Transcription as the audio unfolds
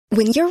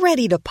When you're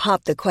ready to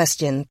pop the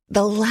question,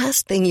 the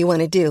last thing you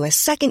want to do is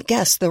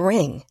second-guess the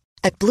ring.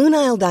 At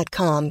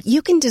BlueNile.com,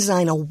 you can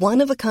design a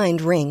one-of-a-kind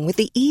ring with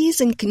the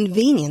ease and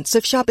convenience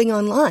of shopping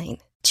online.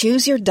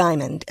 Choose your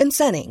diamond and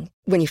setting.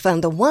 When you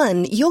find the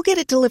one, you'll get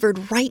it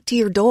delivered right to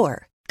your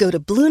door. Go to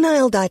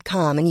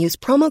BlueNile.com and use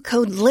promo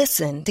code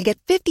LISTEN to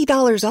get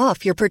 $50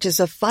 off your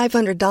purchase of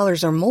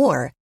 $500 or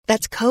more.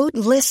 That's code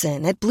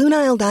LISTEN at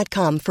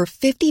BlueNile.com for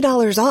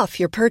 $50 off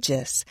your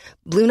purchase.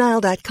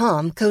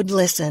 BlueNile.com, code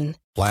LISTEN.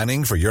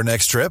 Planning for your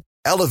next trip?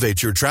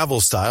 Elevate your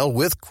travel style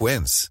with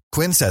Quince.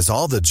 Quince has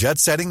all the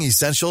jet-setting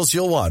essentials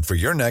you'll want for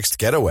your next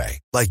getaway,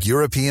 like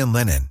European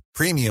linen,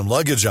 premium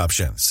luggage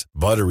options,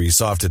 buttery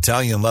soft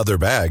Italian leather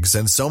bags,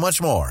 and so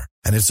much more.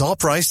 And it's all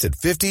priced at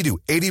 50 to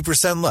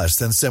 80% less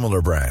than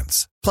similar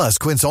brands. Plus,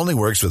 Quince only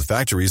works with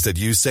factories that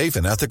use safe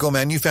and ethical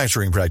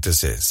manufacturing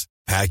practices.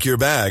 Pack your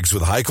bags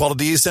with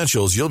high-quality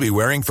essentials you'll be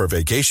wearing for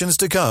vacations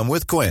to come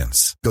with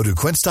Quince. Go to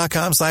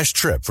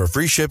quince.com/trip for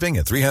free shipping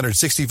and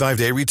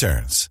 365-day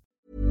returns.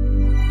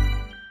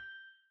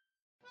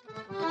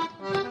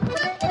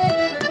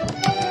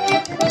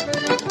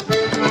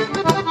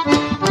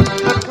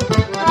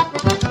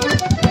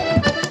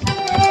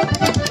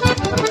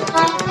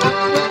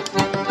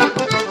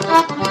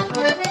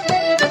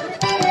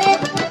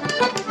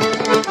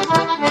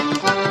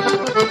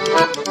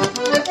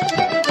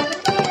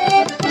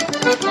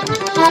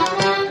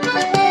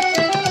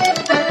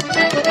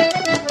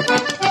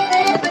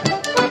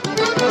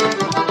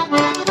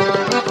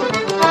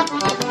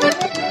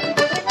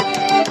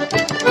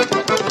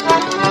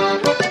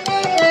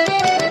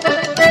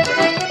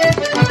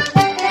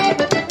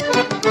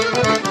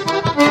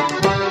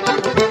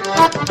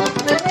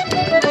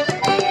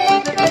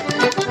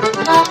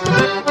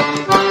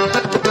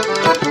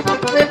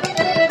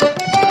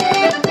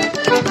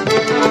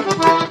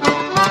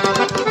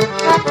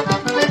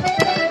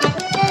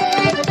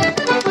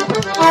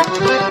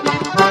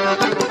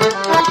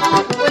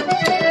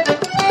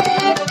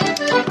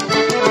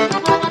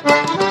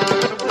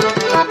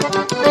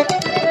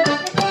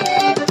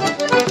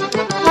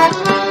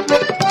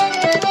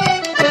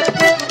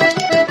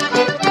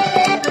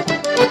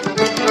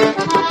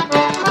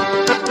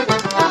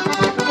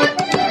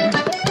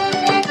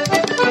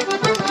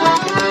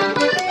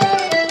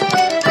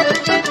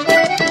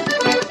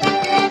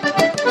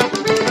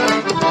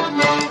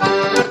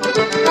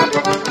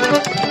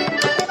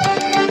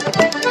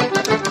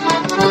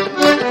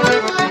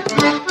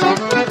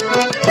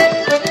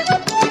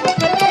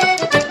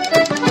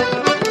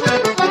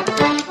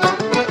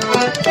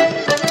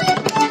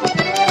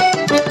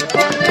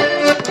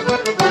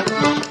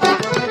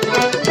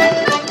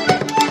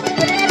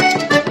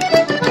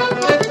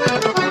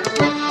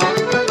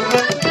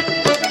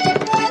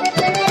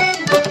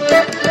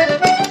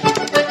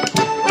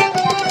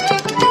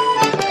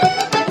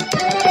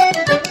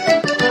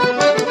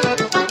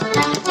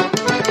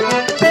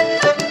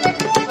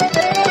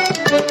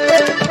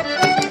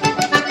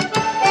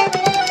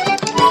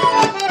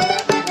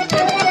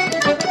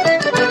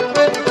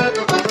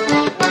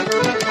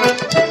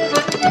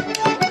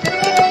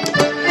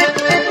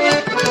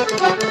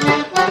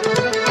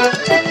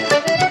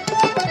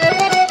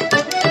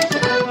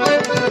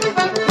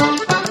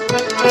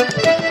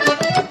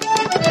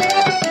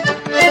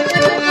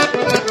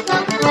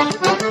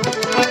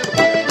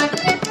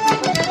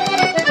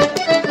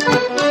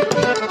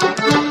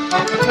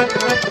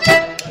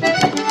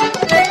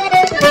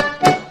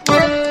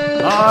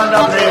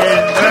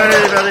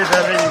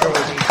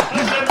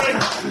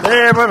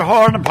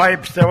 Horn and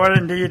pipes, they were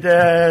indeed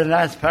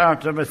last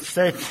part of a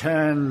set,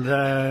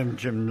 and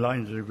Jim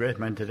Lyons is a great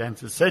man to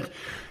dance a set,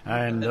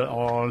 and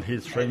all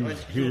his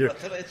friends here,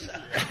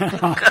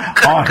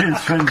 all his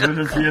friends with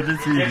us here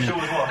this evening.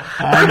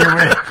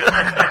 Anyway,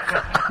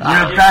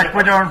 we're back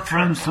with our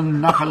friends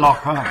from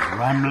Knockalocha,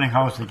 Rambling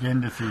House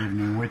again this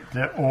evening with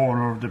the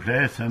owner of the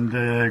place and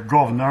the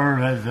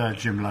governor, as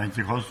Jim Lyons,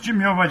 of course.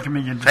 Jim, you're welcome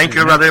again. Thank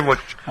you very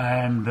much.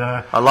 And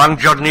a long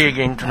journey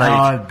again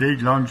tonight. A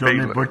big long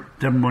journey, but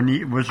the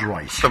money was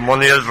right. The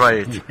money is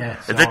right.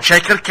 Yes, the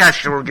check or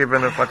cash you were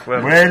given it what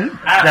well. Well,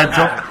 that's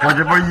up,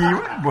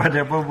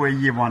 whatever way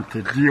you want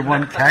it. Do you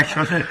want cash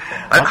or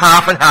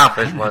half and half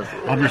it was.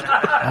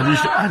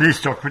 Are they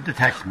stuck with the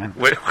taxman?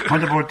 What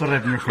about the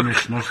revenue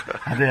commissioners?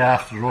 Are they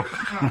after us?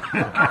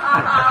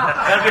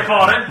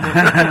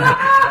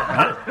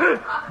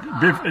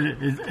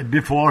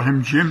 Before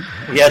him, Jim?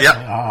 Yes.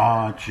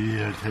 Ah,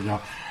 cheers.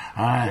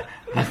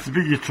 That's the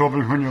biggest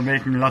trouble when you're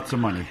making lots of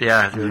money.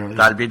 Yeah,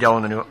 that'll be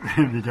down on you.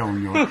 Be down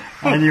on you.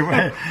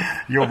 Anyway,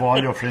 you have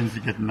all your friends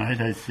again tonight.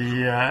 I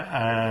see.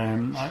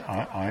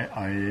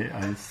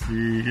 I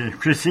see.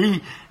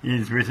 Chrissy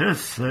is with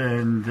us,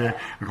 and of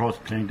course,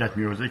 playing that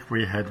music.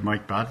 We had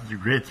Mike Batt, a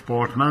great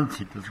sportsman.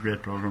 He does a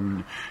great program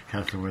in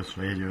Castle West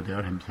Radio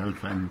there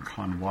himself, and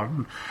Con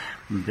Warren.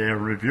 They're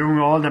reviewing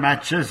all the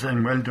matches,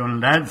 and well done,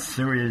 lads.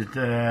 With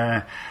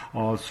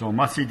also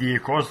Massey D,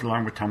 of course,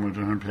 along with Tom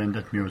Woodron playing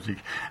that music,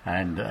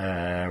 and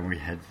we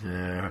had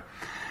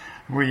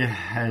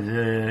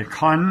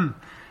Con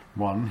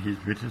one. He's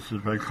with us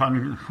as well.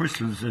 Con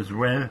whistles as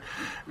well.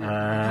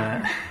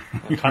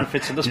 Con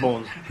fits in the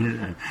spoons.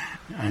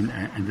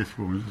 and the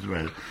spoons as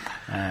well.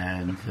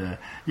 And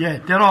yeah,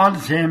 they're all the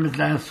same as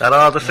last. They're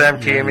all the same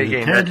team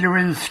again. Ted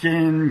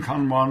Lewinsky,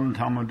 Con One,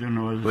 Tom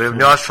O'Donoghue. We have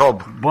no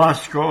sub.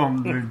 Bosco,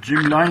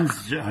 Jim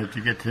Lyons had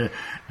to get to,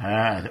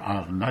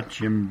 not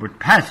Jim, but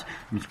Pat.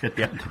 Let's get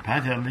to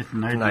Pat a little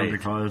night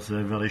because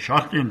very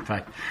shortly, in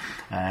fact.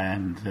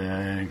 And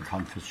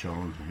Con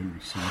Fitzgerald, who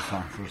sings a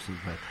song for us as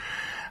well.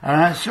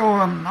 So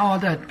all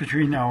that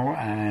between now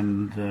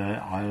and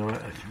time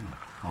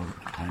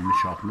is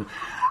short.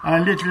 A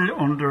little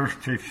under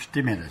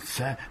 50 minutes.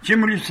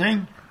 Jim, will you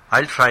sing?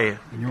 I'll try.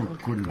 You're a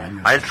good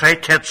man. I'll try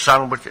Ted's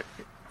song, but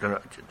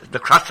the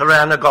cross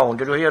around the gown.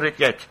 Did you hear it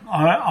yet?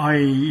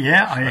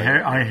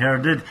 I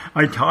heard it.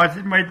 I thought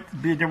it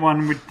might be the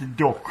one with the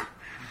duck.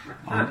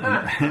 Do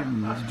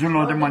you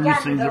know the one you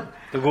sing? The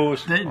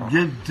goose.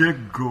 The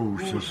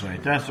goose, that's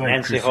right. That's right.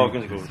 Nancy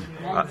Hogan's goose.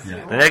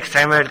 The next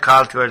time I'll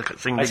call to, I'll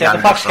sing the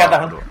fox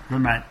song.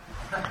 Good man.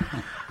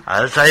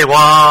 As I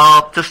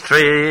walk the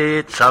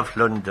streets of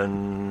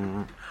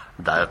London,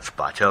 that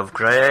spot of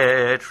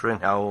great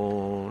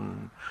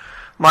renown,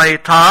 my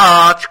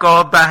thoughts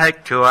go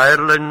back to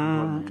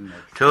Ireland,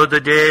 to the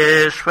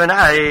days when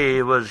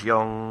I was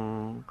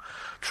young,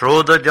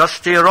 through the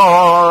dusty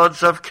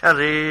roads of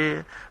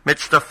Kerry,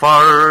 midst the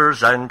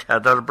firs and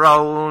heather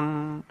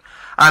brown,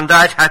 and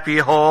that happy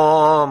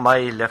home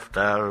I left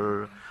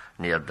there,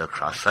 near the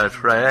cross at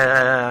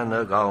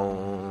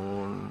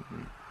Renegown.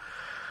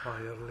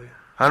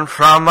 And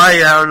from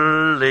my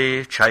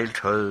early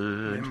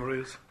childhood...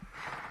 Memories.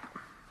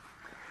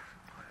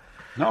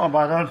 No,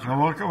 but don't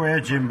walk away,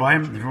 Jim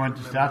Boyne, if you want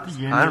to start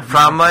again. And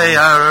from my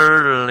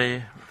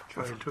early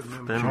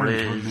Childhood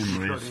memories,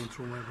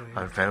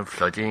 I've been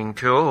flooding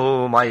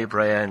to my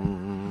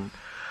brain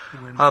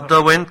of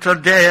the winter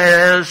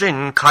days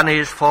in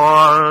Connie's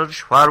Forge,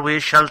 where we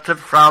sheltered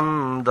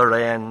from the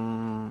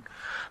rain.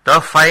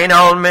 The fine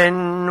old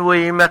men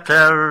we met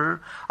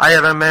there, I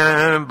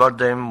remember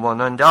them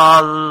one and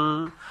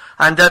all,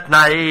 and at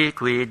night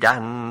we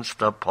danced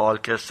the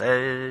polka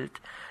set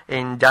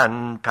in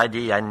Dan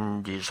Paddy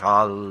Andy's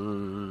hall.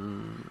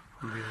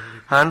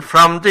 And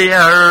from the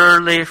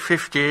early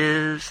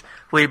 50s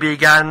we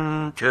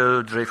began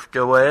to drift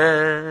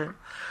away.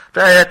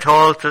 They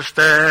told us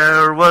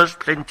there was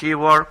plenty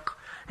work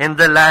in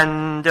the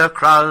land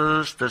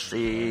across the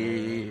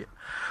sea.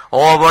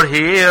 Over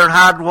here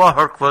hard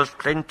work was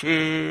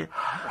plenty,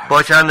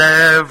 but on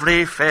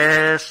every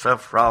face a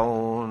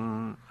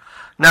frown,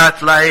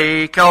 not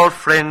like our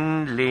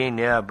friendly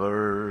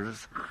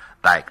neighbours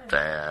back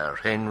there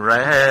in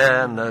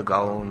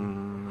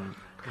Renegown.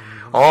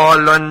 Oh,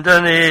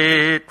 London,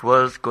 it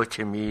was good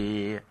to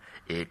me,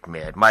 it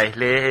made my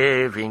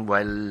living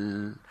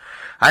well,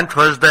 and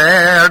 'twas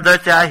there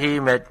that I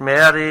met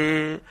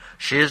Mary,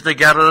 she's the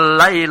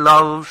girl I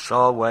love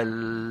so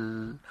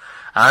well.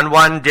 And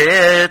one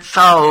day it's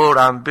our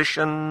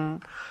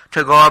ambition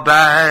to go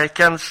back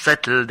and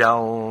settle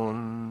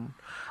down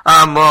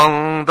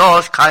among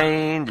those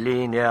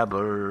kindly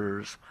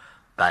neighbours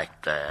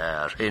back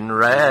there in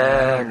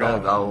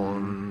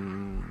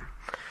Renegown.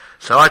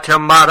 So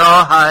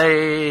tomorrow I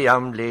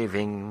am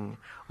leaving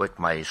with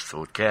my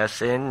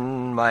suitcase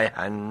in my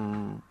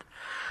hand.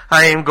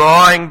 I'm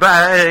going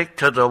back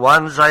to the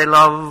ones I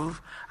love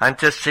and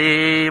to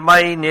see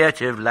my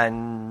native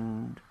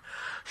land.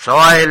 So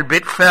I'll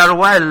bid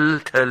farewell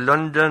to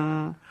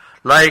London,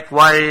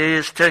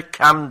 likewise to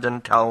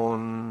Camden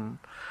Town,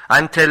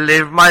 and to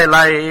live my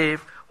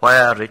life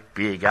where it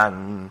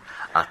began,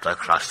 at the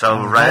cross of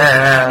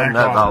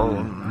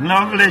Renegown.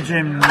 Lovely,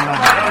 Jim.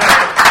 Lovely.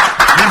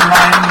 Jim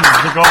Lyons,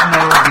 the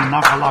governor of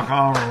Knockalock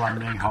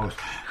Landing House.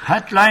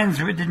 Pat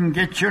Lyons, we didn't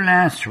get you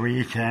last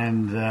week,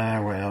 and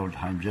well,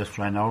 time just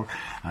ran out.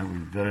 I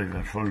was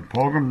very full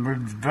program. We're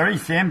very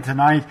same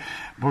tonight,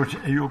 but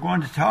you're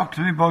going to talk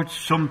to me about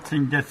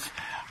something that's,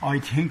 I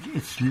think,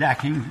 it's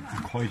lacking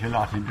quite a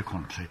lot in the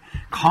country.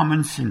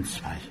 Common sense,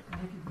 Pat.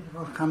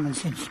 About common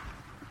sense.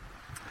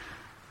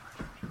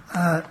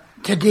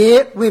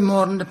 Today we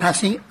mourn the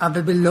passing of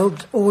a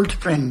beloved old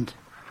friend,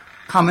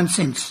 Common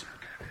Sense,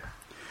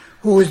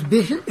 who has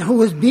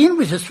been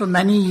with us for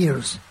many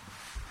years.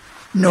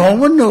 No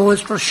one knows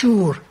for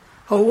sure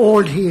how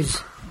old he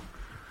is,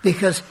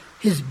 because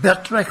his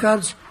birth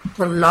records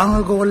were long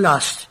ago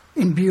lost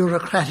in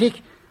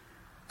bureaucratic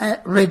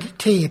red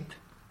tape.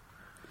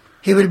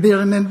 He will be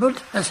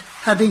remembered as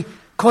having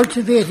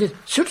cultivated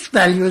such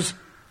values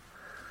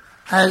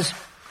as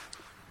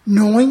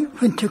knowing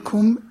when to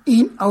come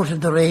in out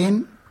of the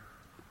rain,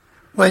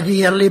 where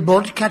the early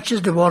bud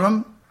catches the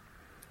worm,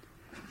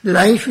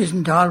 life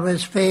isn't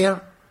always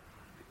fair,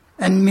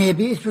 and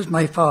maybe it was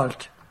my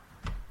fault.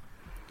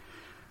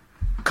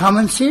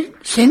 Common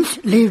Sense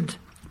lived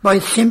by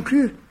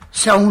simple,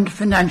 sound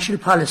financial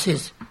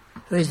policies.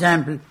 For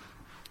example,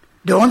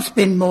 don't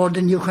spend more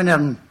than you can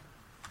earn,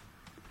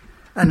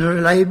 and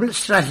reliable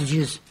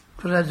strategies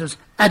for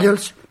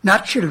adults,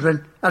 not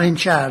children, are in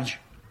charge.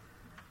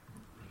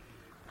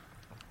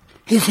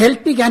 His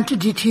health began to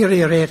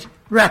deteriorate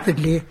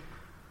rapidly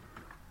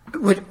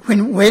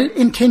when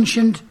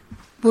well-intentioned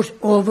but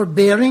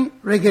overbearing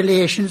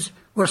regulations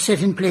were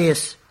set in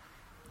place.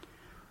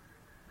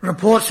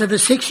 Reports of a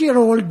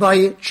 6-year-old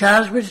boy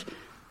charged with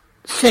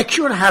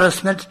sexual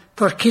harassment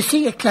for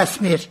kissing a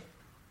classmate.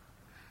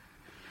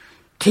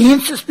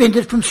 Teens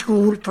suspended from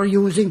school for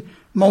using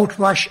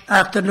mouthwash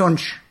after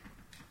lunch.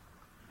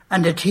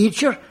 And a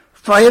teacher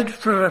fired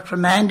for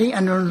reprimanding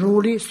an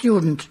unruly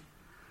student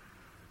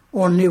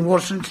only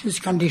worsened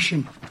his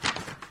condition.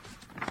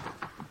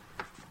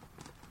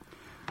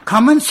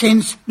 Common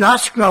sense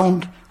lost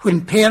ground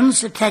when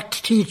parents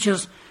attacked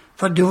teachers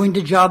for doing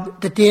the job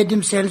that they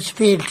themselves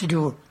failed to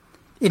do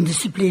in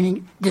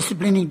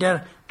disciplining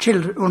their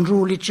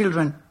unruly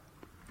children.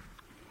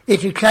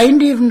 It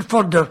declined even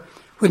further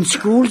when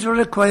schools were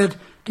required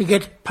to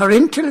get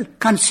parental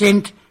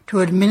consent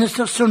to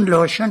administer sun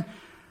lotion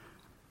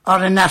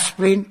or an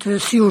aspirin to a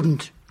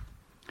student,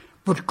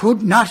 but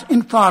could not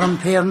inform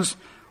parents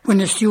when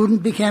a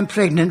student became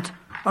pregnant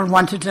or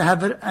wanted to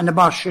have an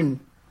abortion.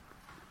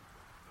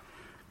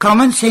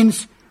 Common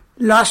sense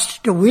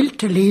lost the will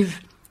to live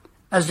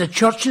as the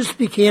churches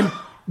became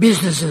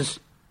businesses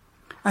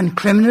and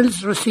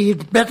criminals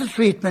received better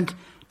treatment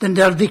than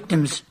their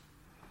victims.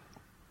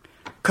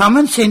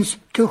 Common sense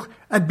took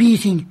a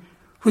beating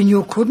when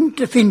you couldn't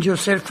defend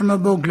yourself from a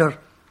burglar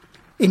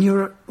in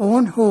your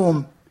own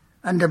home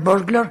and the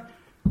burglar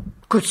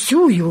could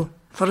sue you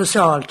for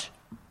assault.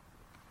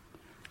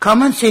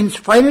 Common sense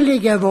finally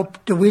gave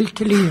up the will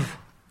to live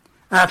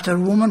after a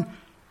woman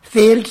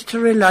failed to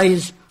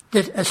realize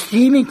that a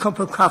steaming cup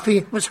of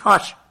coffee was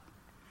hot.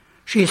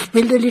 She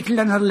spilled a little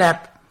on her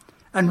lap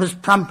and was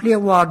promptly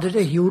awarded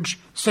a huge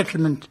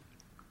settlement.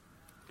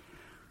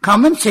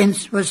 Common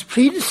sense was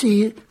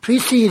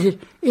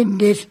preceded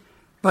in it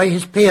by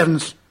his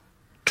parents,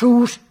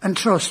 truth and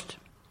trust,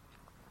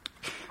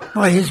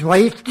 by his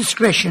wife's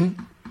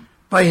discretion,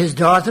 by his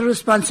daughter's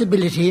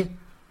responsibility,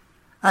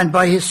 and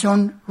by his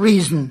son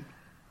reason.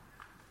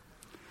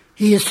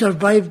 He is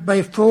survived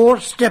by 4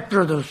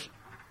 stepbrothers.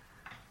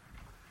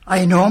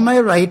 I know my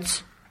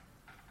rights.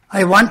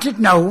 I want it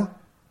now.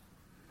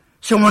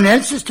 Someone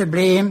else is to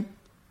blame,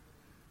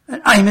 and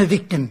I'm a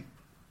victim.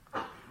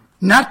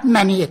 Not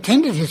many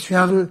attended his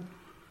funeral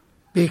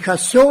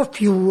because so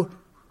few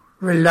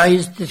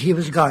realized that he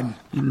was gone.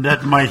 Isn't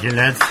that mighty,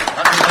 lads?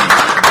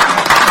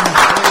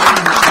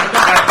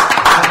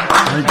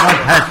 My God,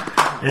 Pat,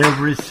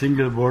 every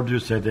single word you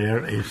said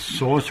there is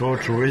so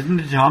true, isn't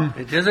it, Tom?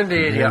 It is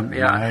indeed, yeah.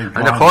 And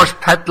God. of course,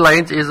 Pat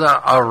Lyons is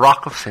a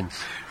rock of sense.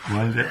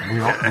 Well,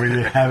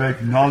 we have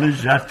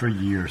acknowledged that for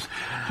years.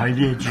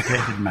 Highly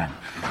educated man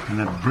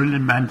and a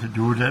brilliant man to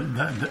do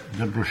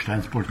the brush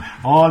dance. But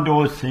all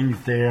those things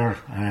there,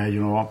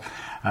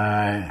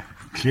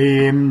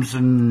 claims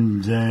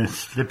and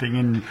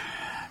slipping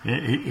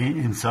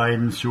inside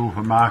in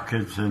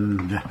supermarkets,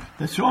 and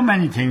there's so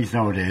many things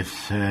nowadays,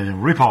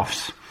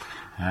 rip-offs.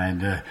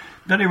 And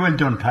very well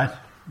done, Pat.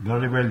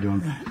 Very well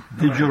done.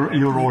 Did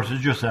you wrote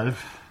it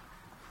yourself?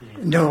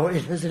 No,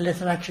 it was a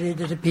letter actually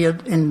that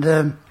appeared in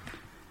the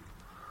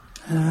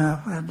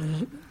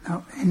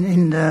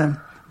in the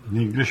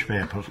English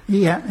paper.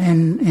 Yeah,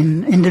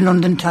 in the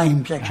London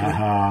Times actually.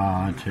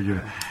 I tell you,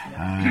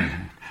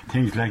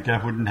 things like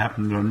that wouldn't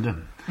happen in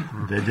London.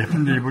 They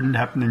definitely wouldn't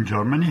happen in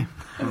Germany.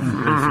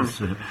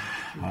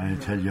 I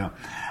tell you.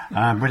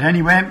 But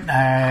anyway,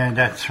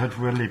 that's what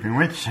we're living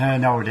with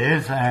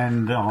nowadays,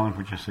 and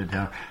what you said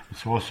there is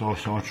so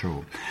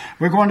true.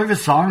 We're going to have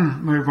a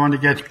song. We're going to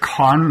get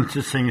Con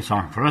to sing a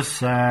song for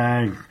us. Is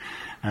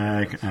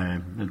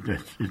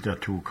there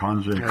 2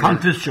 Cons? Con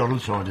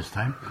Fitzgerald saw this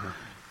time.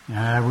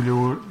 Will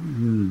you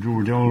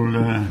do the old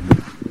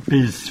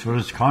biz for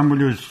us, Con?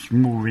 Will you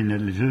move in a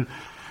little?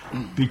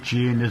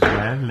 Bitchy in as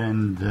well,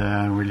 and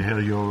we'll hear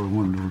your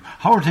wonderful...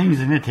 How are things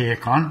in the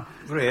take on?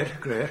 Great.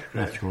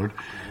 That's good.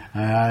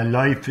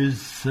 Life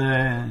is...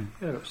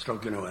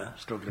 struggling away.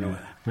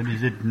 But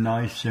is it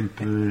nice,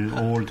 simple,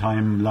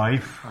 old-time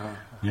life?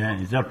 Yeah,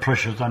 is there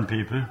pressures on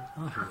people?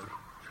 Sure.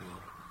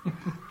 Do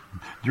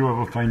you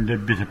ever find a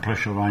bit of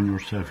pressure on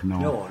yourself now?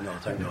 No,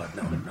 thank God,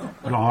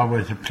 no. You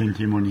always have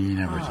plenty of money and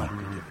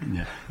everything.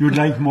 Yeah. You'd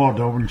like more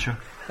though, wouldn't you?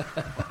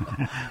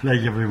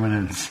 Like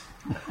everyone else.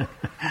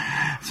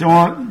 So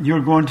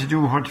you're going to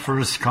do what for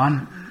us,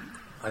 Con?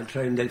 I'll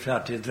try and delve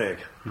out to Drake.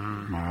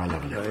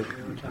 Lovely.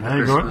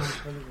 Very good.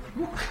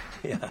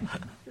 Yeah.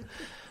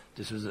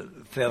 This was a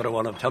favourite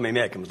one of Tommy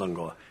Makin's long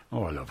ago.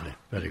 Oh, lovely.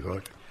 Very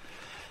good.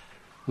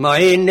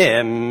 My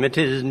name it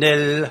is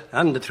Nell,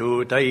 and the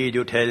truth I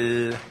do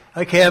tell.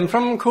 I came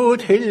from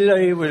Coot Hill,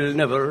 I will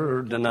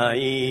never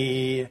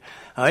deny.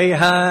 I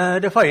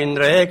had a fine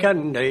Drake,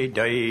 and I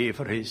die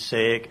for his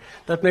sake.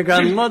 That my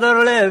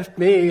grandmother left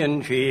me,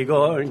 and she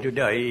going to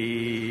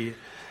die.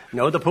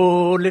 Now the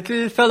poor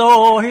little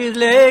fellow, his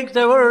legs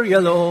they were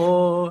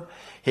yellow.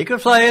 He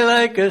could fly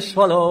like a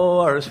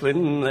swallow or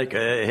swim like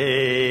a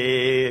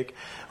hake.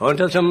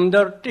 Until some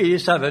dirty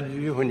savage,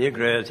 when he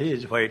grazed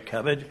his white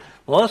cabbage,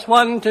 most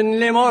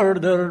wantonly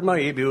murdered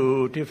my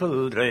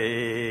beautiful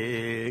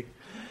Drake.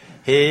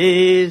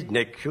 His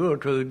neck sure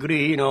 'twas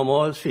green,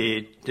 almost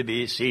fit to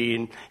be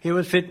seen. He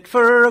was fit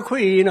for a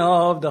queen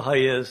of the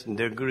highest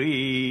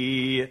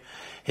degree.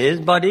 His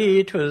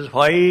body 'twas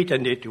white,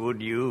 and it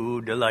would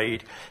you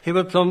delight. He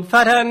was plump,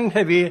 fat, and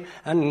heavy,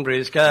 and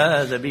brisk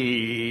as a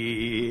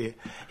bee.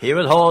 He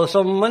was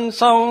wholesome and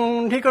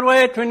sound, he could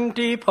weigh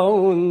 20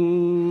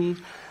 pounds.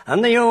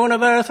 And the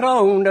universe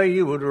round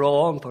I would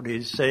roam for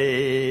his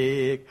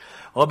sake.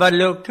 Oh, bad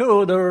luck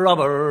to the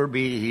robber,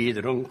 be he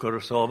drunk or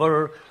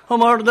sober, who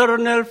murdered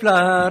Nell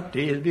Flat,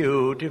 his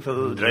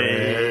beautiful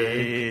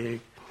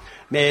Drake.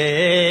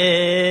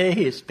 May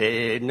his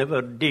spade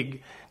never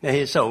dig, may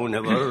his sow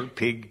never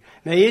pig,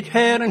 may his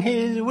hair and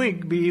his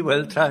wig be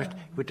well thrashed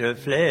with a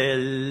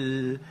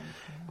flail.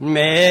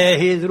 May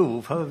his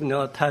roof have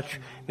no thatch,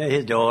 may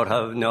his door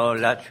have no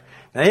latch,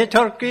 may his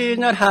turkeys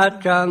not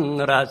hatch and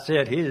rats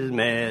at his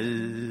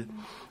mail.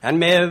 And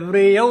may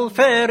every old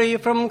fairy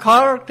from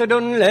Cork to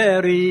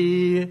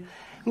Dunleary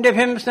dip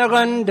him snug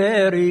and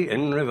dairy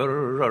in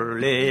river or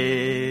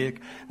lake.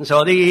 And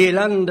so the eel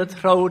and the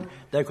trout,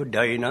 they could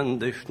dine on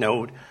the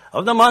snout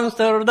of the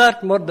monster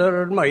that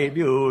murdered my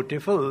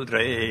beautiful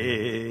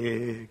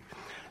Drake.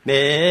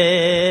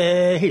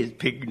 May his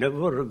pig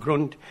never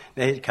grunt,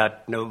 may his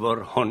cat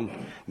never hunt,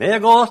 may a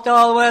ghost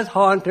always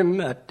haunt him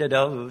at dead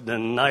of the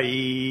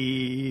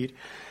night.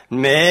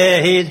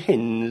 May his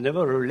hens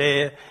never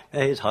lay,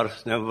 may his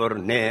horse never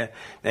neigh,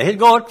 may his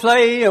goat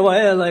fly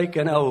away like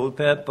an old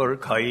pepper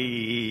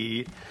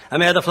kite.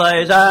 And may the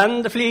flies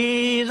and the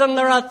fleas and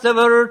the rats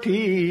ever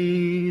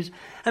tease,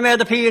 and may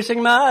the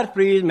piercing mad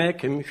breeze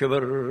make him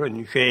shiver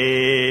and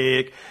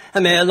shake.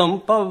 And may a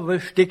lump of a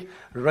stick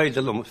rise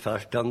a lump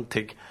fast and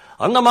thick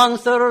on the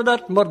monster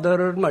that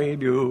murdered my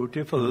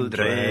beautiful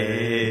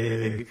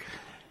Drake.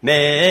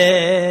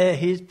 May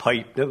his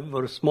pipe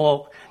never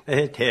smoke,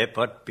 may his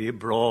teapot be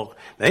broke,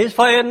 may his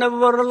fire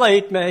never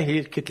light, may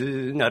his kettle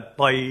not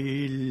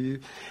boil.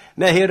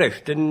 May he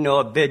rest in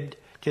no bed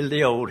till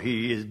the hour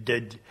he is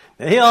dead,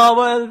 may he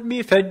always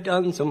be fed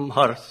on some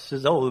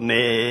horse's old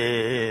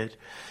mate.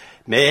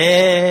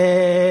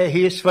 May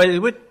he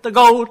swell with the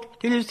goat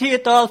till his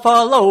teeth all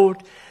fall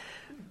out,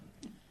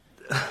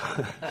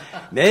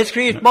 may he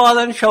screech, bawl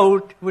and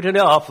shout with an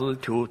awful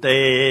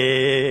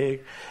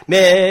toothache.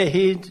 May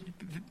his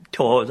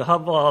toes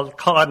have all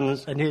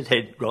corns and his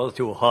head grows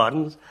to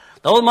horns,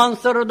 the old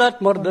monster that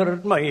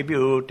murdered my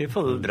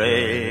beautiful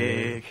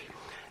Drake.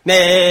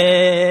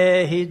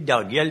 May his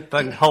dog yelp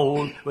and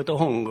howl with the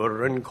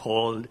hunger and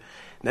cold,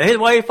 may his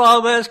wife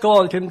always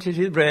scold him till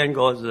his brain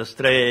goes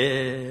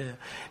astray.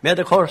 May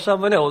the curse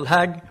of an old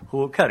hag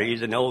who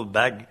carries an old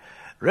bag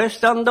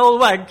rest on the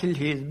old wag till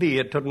his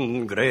beard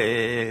turn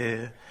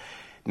grey.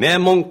 May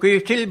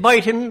monkeys still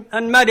bite him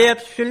and mad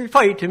apes still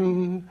fight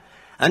him,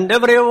 and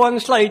everyone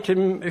slight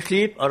him,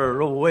 asleep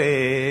or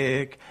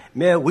awake.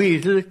 May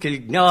weasels still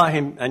gnaw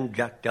him, and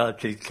jackdaws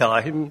still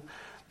claw him,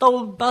 the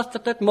old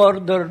bastard that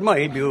murdered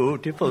my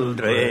beautiful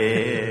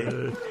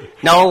Drake.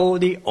 Now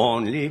the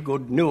only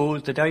good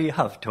news that I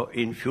have to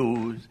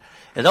infuse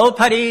is old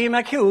Paddy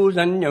McHughes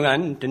and young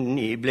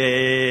Anthony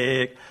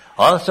Blake,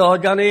 also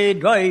Johnny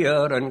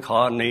Dwyer and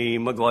Corny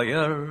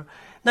Maguire.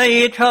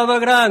 They each have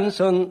a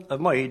grandson of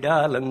my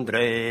darling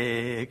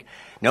Drake.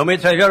 Now my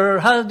treasure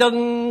has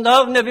dozens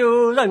of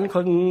nephews and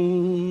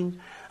cousins,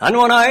 and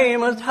when I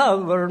must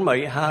have her,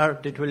 my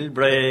heart it will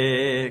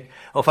break.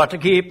 Oh, for to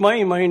keep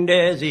my mind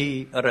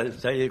easy, or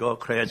else I'll go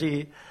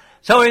crazy.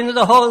 So ends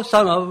the whole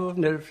song of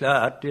Nell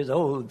Flat is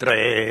old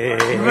Drake.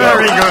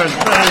 Very good,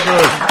 very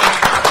good.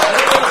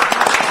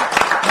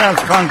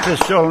 That's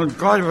Contest Joe.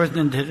 God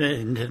wasn't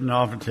into an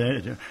awful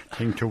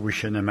thing to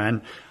wish in a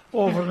man.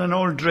 Over an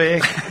old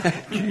Drake.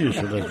 Jeez,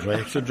 the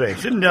Drakes,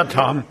 isn't there,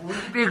 Tom?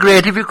 It'd be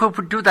great if you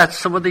could do that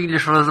some of the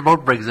English ones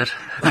about Brexit.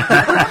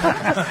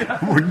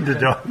 Wouldn't it,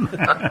 John?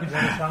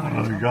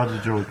 Oh, God,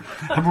 it's joke.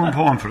 Have a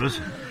poem for us.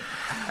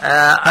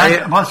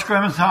 What's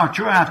going to talk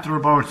to you after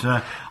about,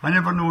 I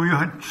never knew you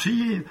had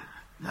three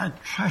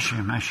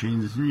thrashing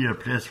machines in your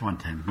place one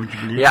time. Would you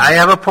believe Yeah, I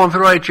have a poem to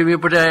write, Jimmy,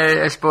 but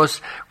I suppose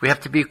we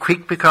have to be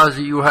quick because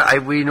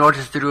we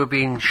noticed that you were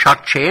being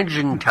short-changed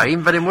in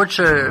time very much.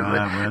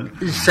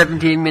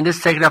 17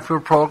 minutes taken after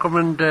a programme,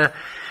 and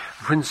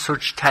when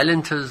such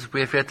talent as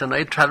we have here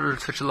tonight travel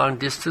such a long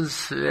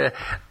distance,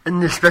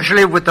 and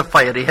especially with the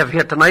fire you have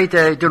here tonight,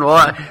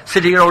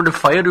 sitting around the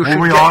fire, you should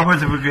we always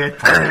have a great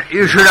fire.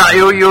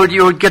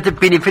 You would get the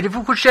benefit if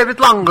you could shave it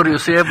longer, you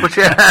see. But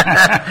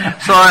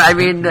so I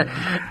mean,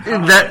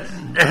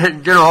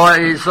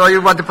 so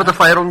you want to put the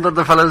fire under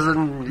the fellas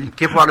and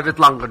keep on a bit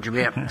longer,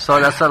 Jimmy. So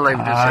that's all I'm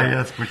to say.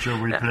 Yes, but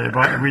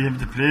we have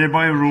to play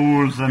by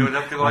rules. And you'll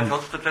have to go and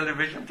touch the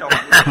television.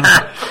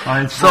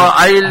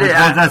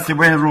 That's the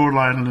way Rhode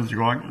Island is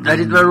going. That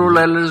is where Rhode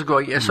Island is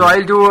going. So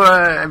I'll do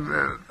a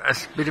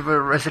bit of a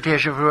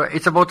recitation.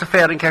 It's about the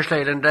fair in Cashel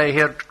Island. I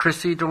heard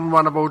Chrissy done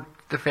one about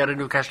the fair in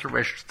Newcastle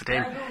West the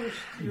time.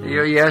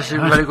 Yes,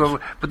 very good.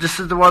 But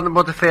this is the one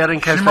about the fair in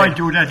Cashel Island.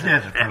 She might do that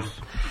later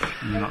first.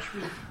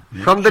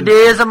 From the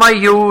days of my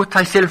youth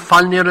I still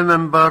fondly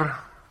remember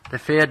The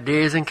fair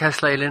days in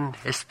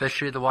Castleisland,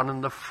 especially the one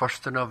on the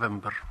 1st of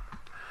November.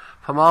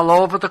 From all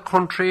over the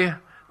country,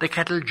 the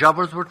cattle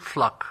jobbers would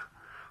flock,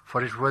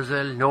 for it was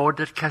well known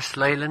that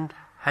Castleisland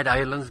had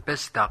Ireland's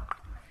best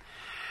stock.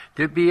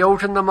 They'd be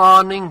out in the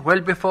morning,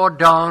 well before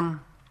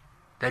dawn.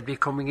 They'd be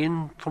coming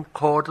in from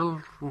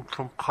Cordal,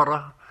 from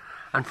Curra,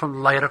 and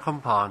from Lyra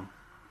Compon.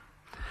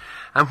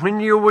 And when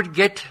you would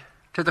get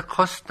to the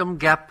custom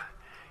gap,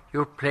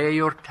 you'd play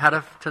your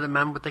tariff to the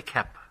man with the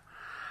cap.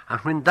 And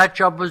when that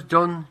job was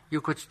done,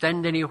 you could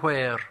stand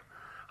anywhere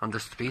on the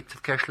streets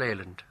of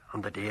Castleisland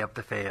on the day of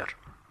the fair.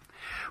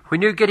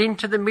 When you get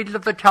into the middle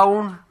of the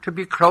town, to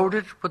be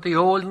crowded with the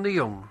old and the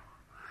young,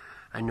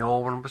 and no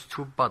one was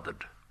too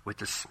bothered with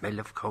the smell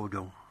of cow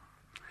dung.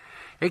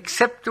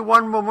 Except the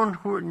one woman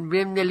who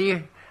named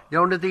Nelly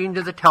down at the end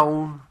of the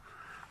town,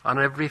 on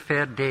every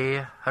fair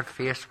day her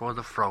face wore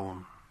the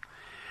frown.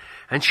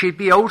 And she'd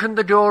be out in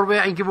the doorway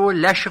and give her a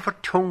lash of her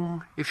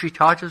tongue if she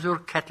thought as her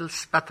cattle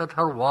spattered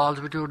her walls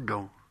with her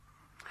dung.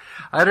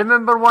 I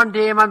remember one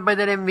day a man by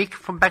the name Mick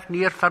from back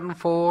near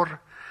Farnfore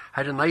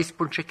had a nice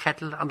bunch of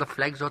cattle on the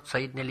flags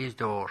outside Nelly's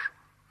door.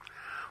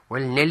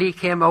 Well, Nelly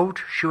came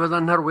out, she was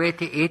on her way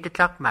to 8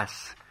 o'clock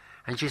mass,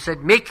 and she said,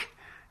 "Mick,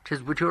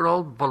 'tis with your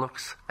old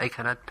bullocks I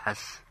cannot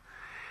pass."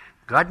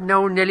 "God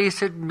now, Nelly,"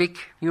 said Mick,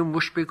 "you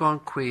must be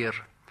gone queer.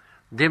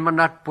 Them are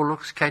not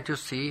bullocks, can't you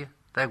see?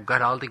 They've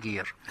got all the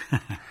gear."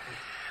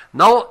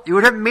 Now, you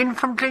would have men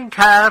from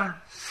Glencar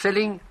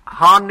selling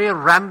horny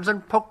rams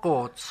and puck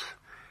goats.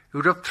 You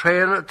would have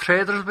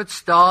traders with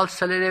stalls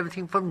selling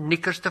everything from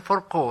knickers to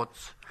fur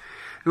coats.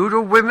 You would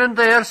have women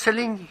there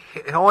selling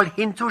all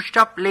hinto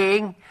stop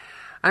laying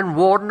and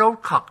worn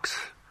out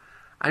cocks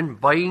and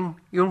buying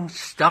young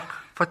stock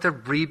for to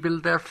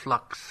rebuild their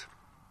flocks.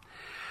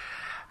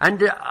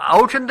 And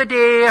out in the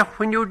day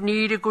when you'd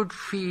need a good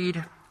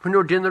feed, when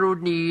your dinner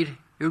would need,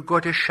 you'd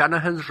go to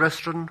Shanahan's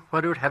restaurant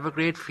where you'd have a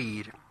great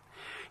feed.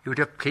 You'd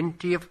have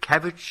plenty of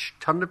cabbage,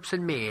 turnips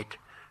and mate,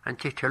 and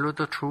to tell you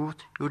the truth,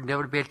 you'd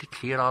never be able to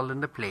clear all in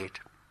the plate.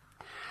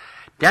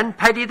 Dan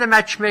Paddy the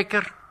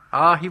matchmaker,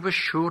 he was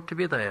sure to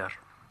be there,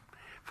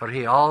 for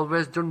he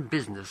always done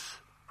business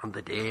on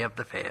the day of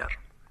the fair.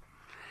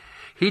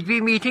 He'd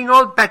be meeting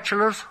old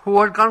bachelors who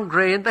had gone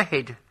grey in the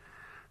head.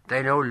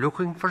 They're now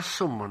looking for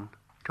someone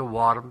to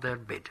warm their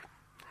bed.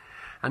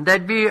 And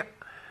there'd be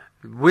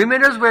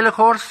women as well, of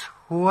course,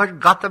 who had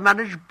got the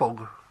marriage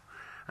bug,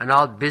 and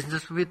all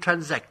business would be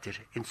transacted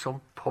in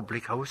some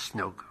public house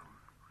snug.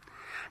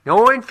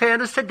 Now, in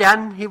fairness to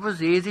Dan, he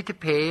was easy to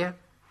pay,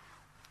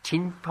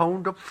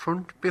 £10 up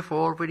front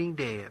before wedding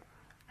day.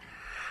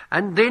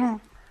 And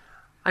then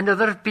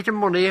another bit of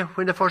money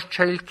when the first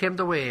child came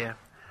the way.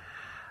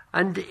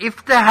 And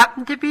if there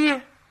happened to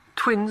be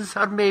twins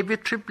or maybe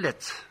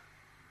triplets,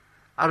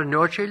 or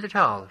no child at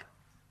all,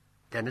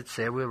 then it'd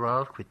say we were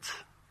all quits.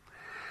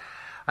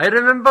 I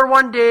remember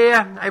one day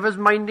I was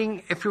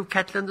minding a few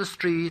cattle in the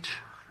street.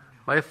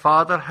 My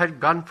father had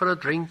gone for a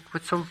drink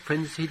with some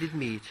friends he did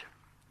meet.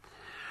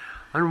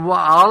 And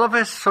all of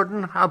a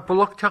sudden a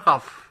bullock took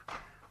off,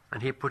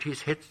 and he put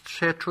his head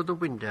straight through the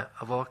window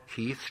of our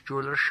Keith's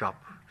jeweller's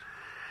shop.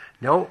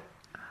 Now,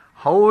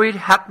 how it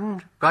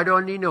happened, God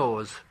only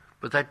knows,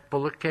 but that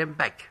bullock came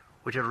back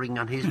with a ring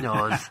on his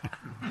nose.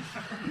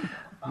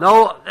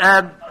 Now,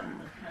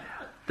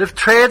 the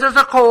traders,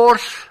 of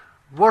course,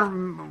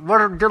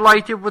 were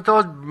delighted with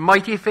those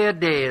mighty fair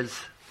days,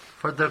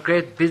 for the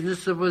great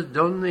business that was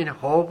done in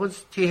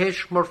Hogan's,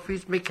 T.H.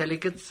 Murphy's,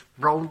 McElligot's,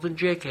 Brown's and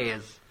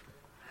J.K.'s.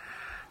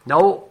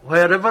 Now,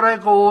 wherever I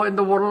go in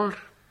the world,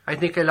 I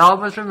think I'll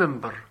always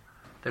remember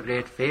the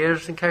great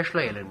fairs in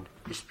Castleisland,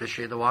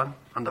 especially the one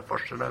on the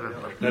 1st of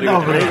November. Very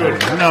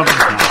good.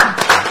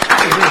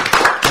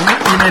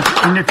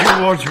 In a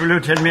few words, will you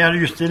tell me, are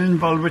you still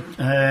involved with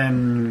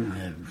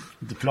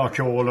the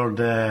Flockjole or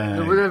the...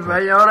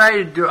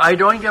 I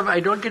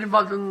don't get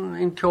involved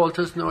in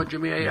Toltas, no,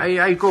 Jimmy.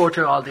 I go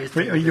to all these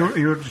things.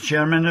 You're the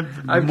chairman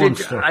of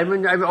Munster. I'm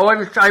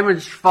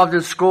involved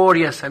in SCORE,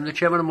 yes. I'm the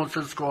chairman of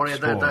Munster SCORE,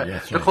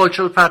 the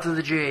cultural part of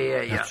the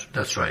GAA, yeah.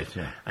 That's right,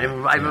 yeah.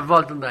 I'm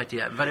involved in that,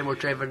 yeah. Very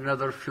much. I have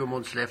another few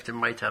months left in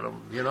my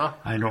term, you know.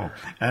 I know.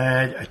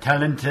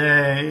 Talent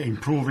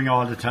improving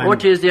all the time. Oh,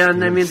 it is, yeah.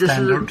 And I mean,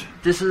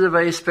 this is a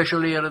very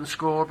special year in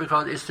SCORE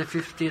because it's the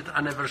 50th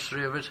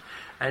anniversary of it.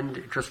 And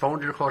it was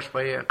founded, of course,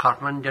 by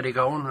Cartman Jerry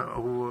Gowan.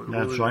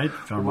 That's right,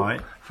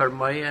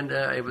 Fermoy, and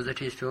I was at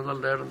his funeral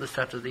there on the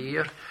start of the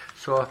year.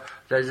 So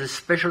there's a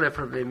special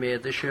effort they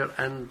made this year,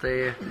 and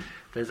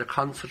there's a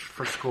concert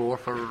for SCORE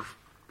for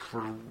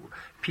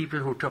people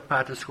who took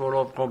part in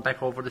SCORE going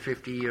back over the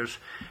 50 years,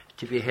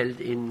 to be held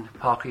in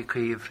Páirc Uí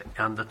Chaoimh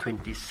on the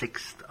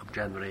 26th of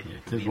January.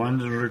 There's one of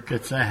the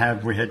regrets I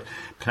have. We had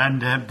planned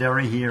to have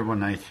Derry here one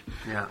night,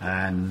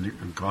 and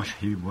gosh,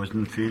 he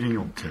wasn't feeling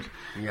up to it.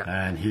 Yeah.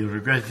 And he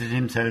regretted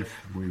himself.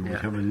 We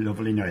would have a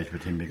lovely night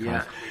with him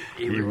because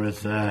he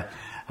was a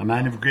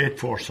man of great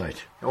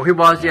foresight. Oh, he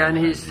was, and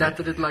he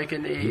started it like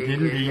an...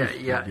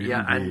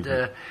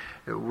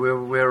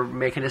 We're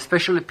making a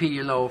special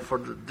appeal now for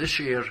this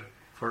year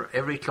for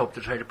every club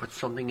to try to put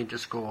something into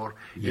score,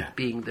 Yeah. it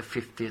being the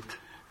 50th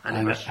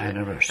anniversary.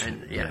 Anniversary.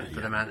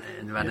 For the man,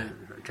 the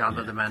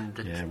man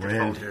that Yeah, that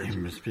well, founded he it.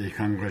 must be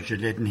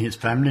congratulating his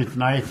family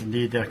tonight.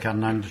 Indeed, they're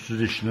carrying on the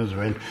tradition as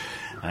well,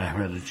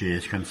 where the J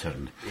is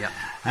concerned.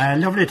 Yeah.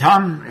 Lovely,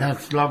 Tom.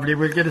 That's lovely.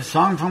 We'll get a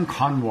song from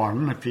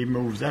Conwarn if he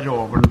moves that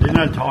over, and then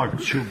I'll talk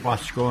to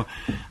Bosco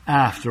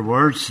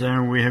afterwards.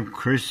 We have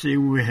Chrissy,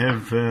 we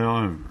have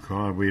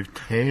we have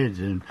Ted,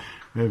 and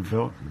we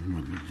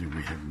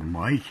have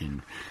Mike,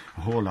 and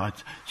a whole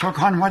lot. So,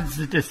 Con, what is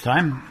it this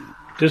time?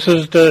 This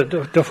is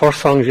the first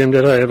song, Jim,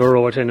 that I ever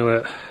wrote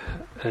anyway,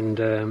 and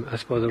I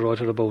suppose I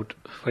wrote it about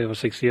 5 or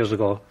 6 years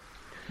ago.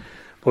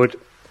 But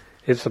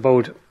it's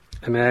about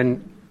a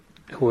man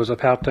who was a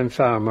part-time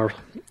farmer,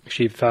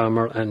 sheep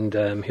farmer,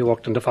 and he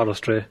worked in the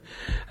forestry,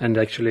 and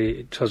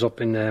actually it was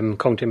up in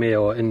County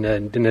Mayo in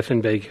the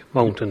Niflinbeg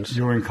Mountains.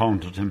 You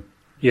encountered him?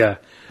 Yeah.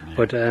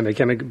 But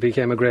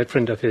became a great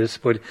friend of his.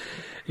 But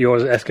he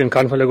was asking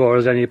Conwell ago,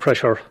 is there any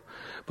pressure?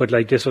 But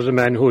like this was a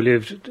man who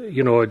lived,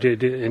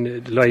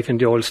 in life in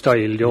the old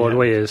style, the old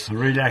ways.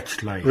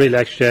 Relaxed life.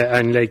 Relaxed, yeah.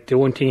 And like the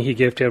one thing he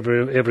gave to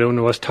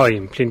everyone was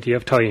time, plenty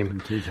of time.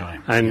 Plenty of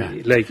time.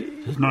 And like,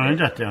 there's none of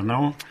that there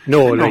now.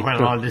 No, you know like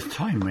where all this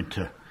time went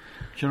to.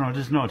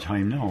 There's no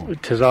time now.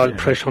 It is all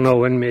pressure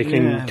now and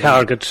making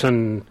targets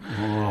and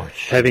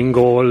having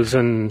goals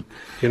and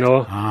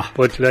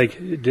But like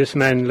this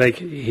man, like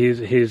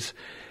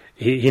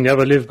he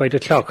never lived by the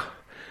clock.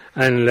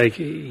 And like,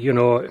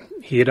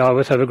 he'd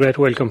always have a great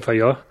welcome for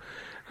you.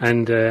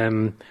 And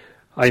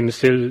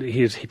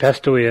he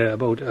passed away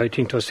about, I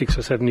think it was 6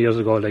 or 7 years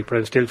ago, like, but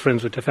I'm still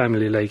friends with the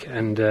family, like,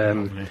 and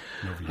lovely.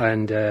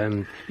 And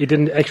it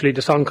didn't, actually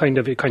the song kind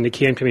of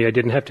came to me, I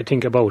didn't have to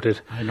think about it.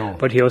 I know.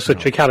 But he was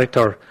such a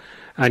character,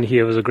 and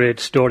he was a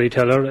great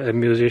storyteller, a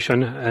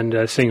musician, and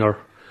a singer.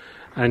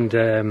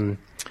 And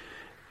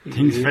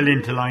things fell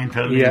into line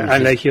for him. Yeah,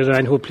 and like he was a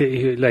man who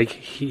played, like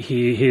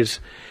his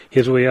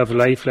way of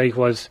life, like,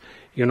 was,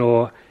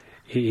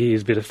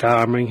 he's a bit of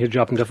farming, his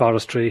job in the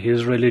forestry,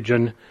 his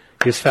religion,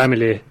 his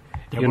family.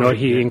 They were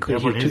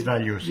his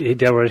values.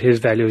 They were his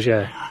values,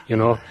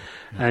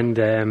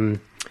 And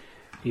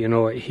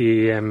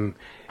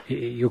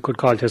you could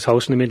call to his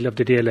house in the middle of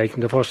the day, like,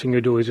 and the first thing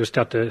you do is you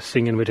start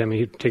singing with him.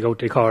 He'd take out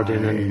the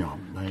accordion,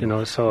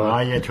 and so.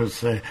 It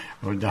was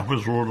that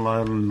was Rhode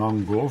Island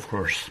long ago, of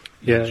course.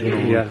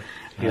 Yeah.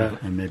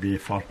 And maybe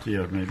 40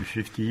 or maybe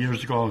 50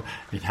 years ago,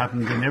 it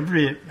happened in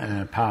every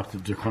part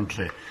of the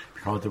country,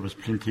 because there was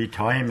plenty of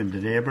time, and the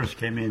neighbours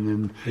came in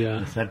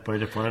and sat by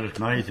the fire at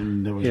night,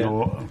 and there was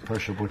no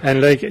pressure. But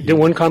and like the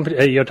one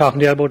you're talking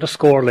there about the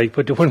score, like,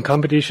 but the one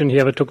competition he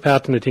ever took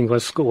part in, I think,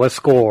 was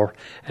score,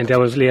 and that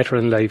was later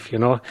in life,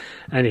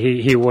 and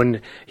he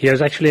won. He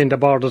was actually in the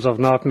borders of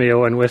North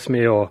Mayo and West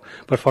Mayo,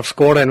 but for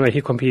score anyway,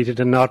 he competed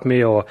in North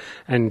Mayo,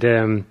 and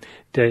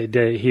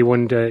he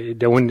won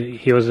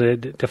he was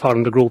the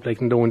foreign group, like,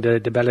 and they won the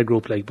ballet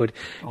group, like, but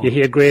he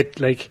had great,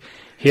 like,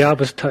 he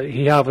always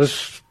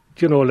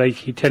like,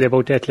 he'd tell you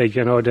about that, like,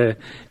 the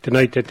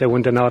night that they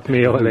won the North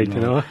Mayo,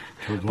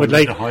 but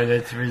like,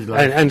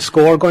 and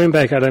score going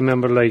back, I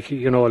remember, like,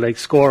 like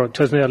score, it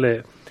was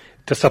nearly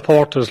the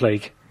supporters,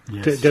 like,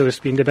 they was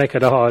in the back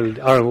of the hall,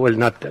 or well,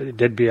 not,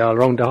 they'd be all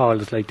around the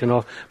halls, like,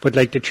 but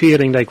like the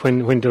cheering, like,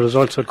 when the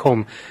results would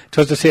come, it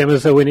was the same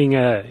as the winning,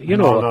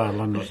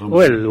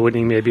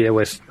 winning maybe a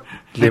West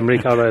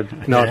Limerick or a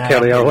North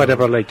Kerry or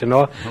whatever, like, and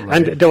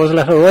there was a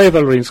lot of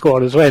rivalry in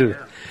score as well.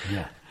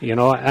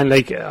 And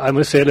like, I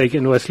must say, like,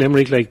 in West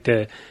Limerick, like,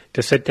 the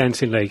set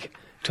dancing, like,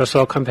 it was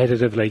so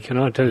competitive, like,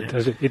 I don't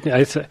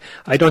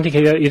think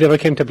it ever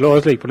came to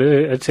blows, like, but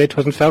I'd say it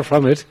wasn't far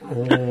from it.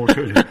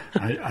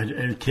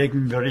 I'll take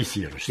him very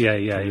seriously.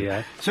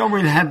 Yeah. So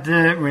we'll have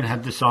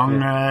the song,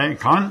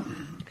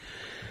 Con.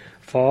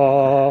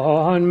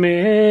 Fond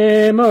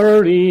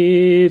memories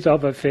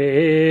of a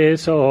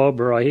face so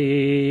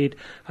bright,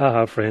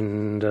 a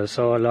friend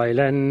so loyal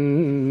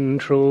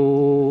and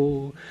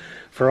true.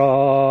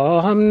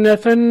 From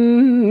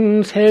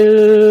Niffin's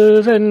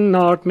hills in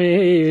North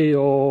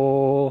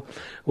Mayo,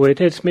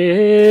 with its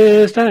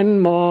mist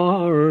and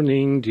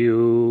morning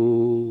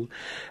dew,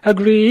 a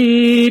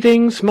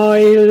greeting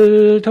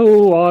smile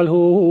to all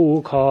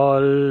who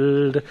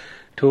called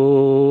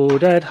to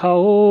that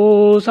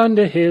house on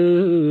the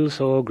hill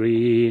so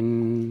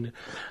green.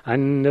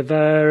 And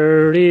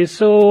very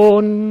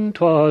soon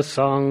 'twas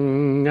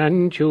song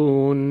and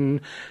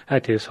tune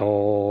at his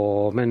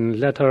home in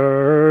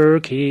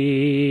Letterkenny.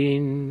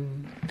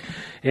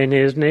 In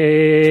his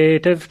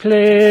native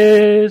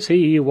place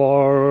he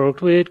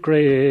worked with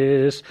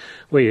grace,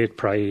 with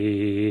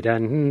pride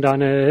and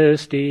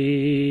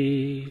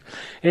honesty.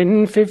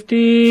 In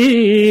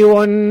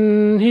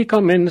 51 he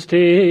commenced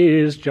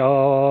his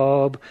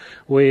job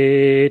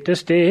with the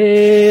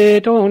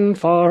state-owned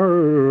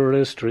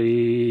forestry,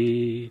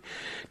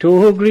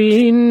 to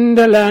green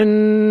the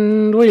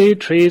land with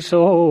trees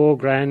so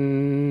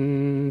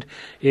grand.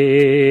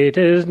 It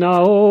is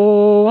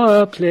now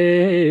a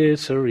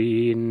place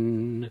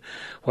serene,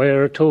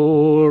 where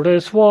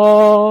tourists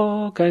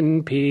walk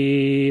and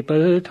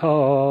people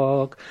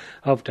talk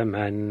of the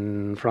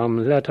man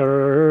from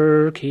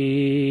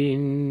Letterkenny.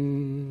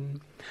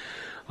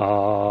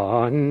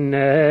 On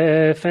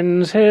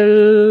Effen's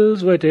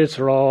hills with its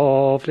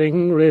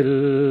ruffling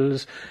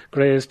rills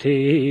grazed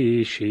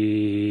his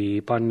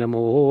sheep on the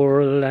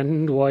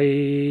moorland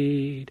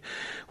wide,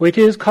 with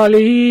his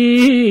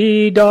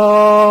collie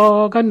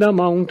dog on the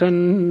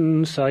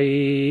mountain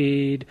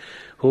side,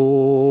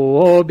 who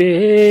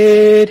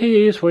obeyed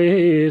his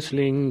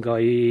whistling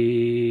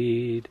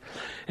guide.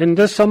 In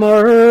the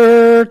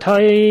summer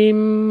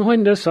time,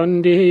 when the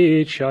sun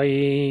did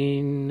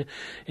shine,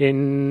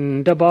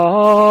 in the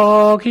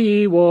bog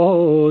he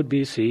would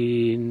be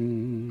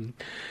seen,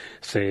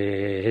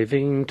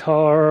 saving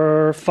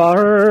turf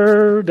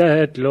for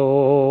that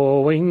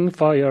glowing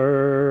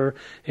fire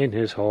in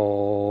his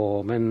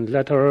home in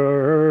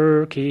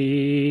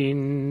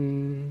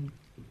Letterkenny.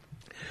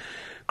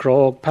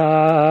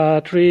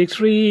 Croagh-Patrick's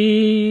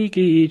Reek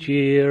each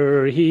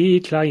year he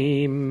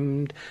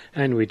climbed,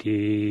 and with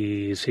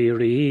ease he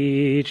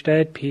reached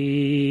that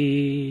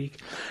peak.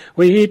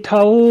 With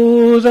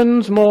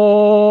thousands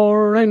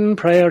more in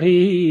prayer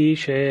he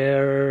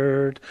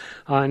shared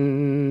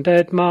on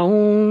that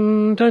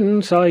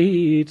mountain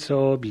side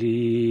so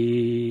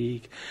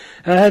bleak.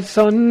 At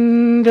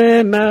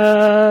Sunday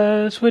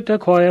Mass with the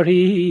choir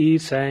he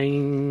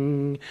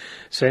sang,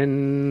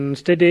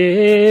 since the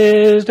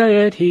days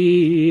that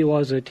he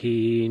was a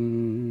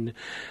teen,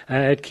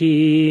 at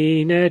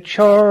Keenet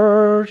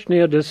Church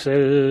near the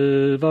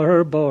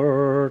Silver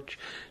Birch,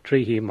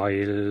 3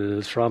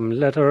 miles from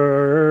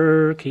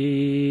Letterkenny.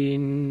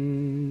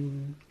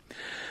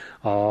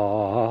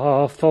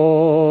 Of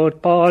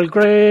football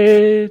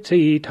greats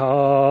he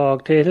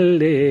talked till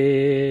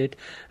late,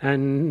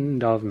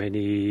 and of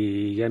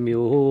many a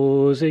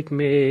music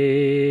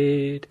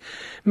made.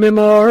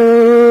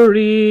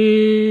 Memories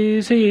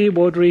he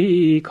would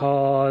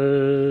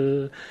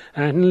recall,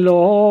 and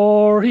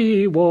lore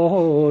he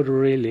would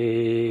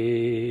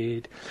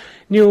relate.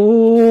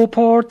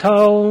 Newport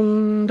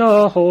town,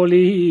 the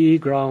holy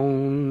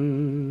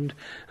ground,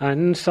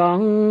 and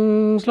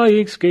songs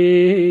like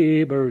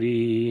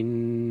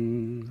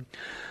Skibbereen.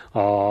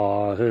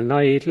 All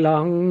night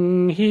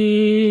long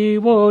he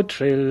would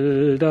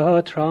trill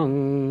the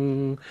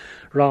throng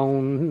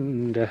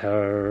round the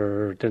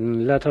hearth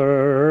in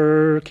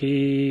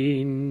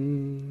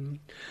Letterkenny.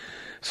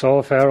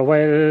 So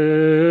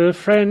farewell,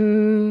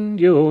 friend,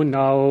 you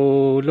now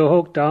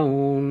look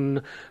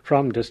down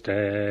from the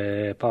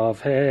step of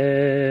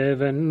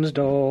heaven's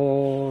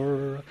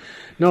door.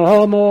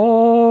 No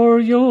more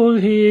you'll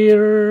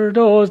hear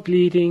those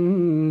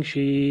bleating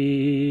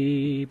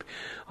sheep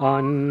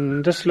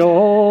on the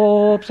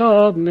slopes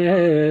of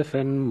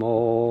Neffen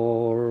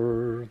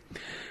Moor.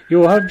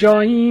 You have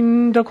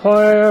joined the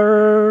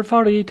choir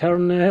for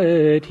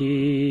eternity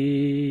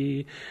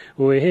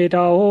with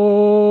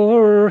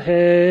our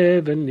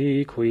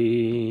heavenly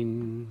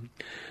Queen.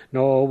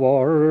 No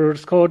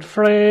words could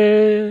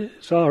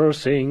phrase or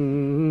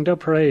sing the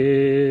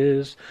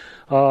praise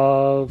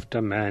of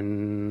the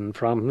man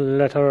from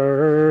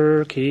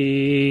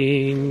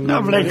Letterkenny.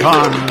 Lovely,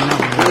 Con.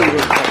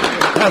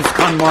 That's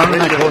Con Warren.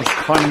 Of course,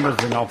 Con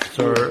was an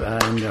officer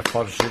in the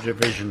Forestry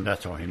Division.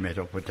 That's how he met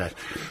up with that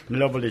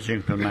lovely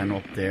gentleman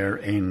up there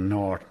in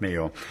North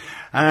Mayo.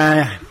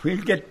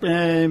 We'll get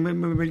Bosco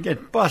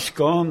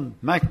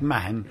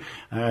McMahon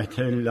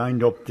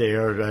lined up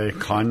there,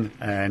 Con,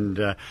 and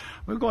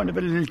we're going to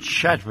have a little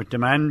chat with the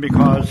man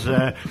because,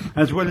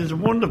 as well as a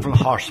wonderful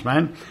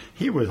horseman,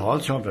 he was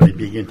also very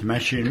big into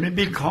machinery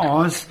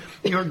because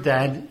your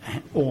dad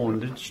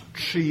owned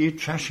 3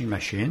 thrashing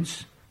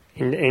machines.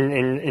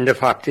 In the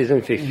 40s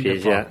and 50s, in the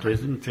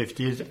 40s and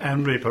 50s,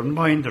 and ripper and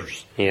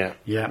binders. Yeah.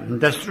 Yeah,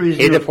 and that's the reason.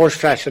 He had the first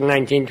thrasher in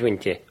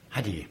 1920.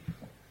 Had he?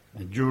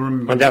 Do you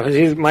remember? And that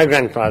was my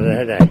grandfather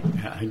had that.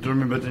 Yeah, I don't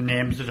remember the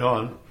names at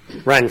all.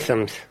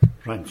 Ransoms.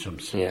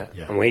 Yeah.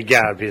 And we had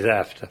Garbies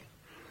after.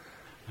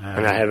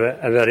 And I have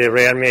a very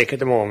rare make at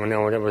the moment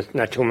now. There was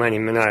not too many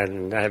in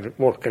Ireland. I have it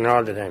working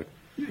all the time.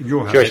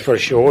 You have just it for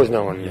shows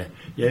now. And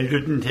yeah, you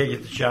didn't take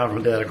it to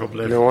Charvel there a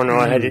couple of... No,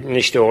 I had it in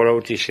the store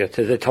out this year. It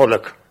was a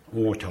Tulloch.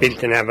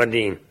 Built in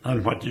Aberdeen.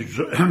 And what you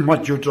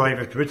drive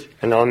it with?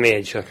 An all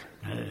major.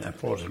 A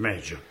Ford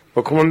major.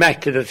 But coming back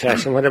to the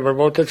thrashing, whatever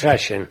about the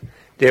thrashing,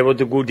 they were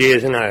the good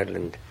days in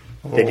Ireland.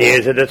 The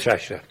days of the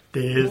thrasher.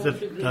 Days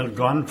that are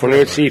gone forever. When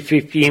you'd see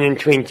 15 and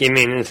 20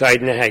 men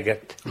inside in a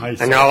haggart.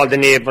 And all the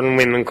neighbouring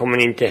women coming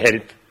in to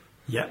help.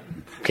 Yeah.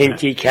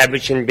 Plenty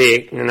cabbage and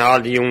bacon, and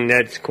all the young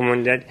lads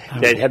coming,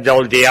 they'd have the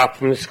whole day off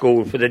from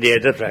school for the day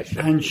of the Thrasher.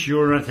 And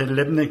sure, at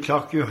 11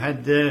 o'clock you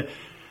had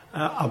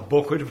a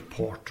bucket of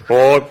porter.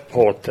 Oh,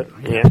 porter,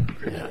 yeah.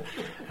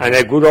 And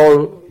a good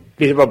old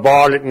bit of a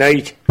ball at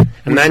night.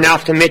 A man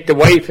after met the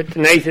wife at the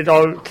night of the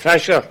old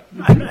Thrasher.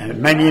 And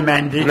many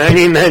men did.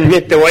 Many men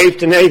met the wife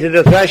the night of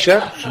the Thrasher.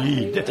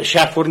 The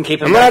chef wouldn't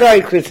keep him. Am I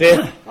right, Chrissy?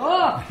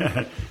 Oh,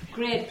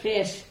 great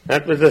place.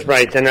 That was the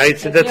right, the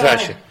night of the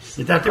Thrasher.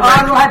 Is that the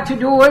All you had to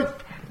do was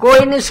go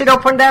in and sit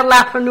up on their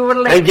lap and you were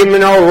like... And give me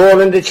now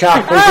rolling the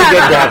chop once you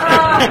get that.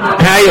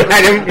 Now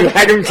you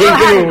had him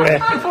thinking away.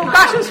 I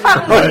forgot his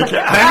family.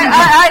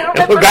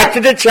 I forgot to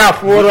the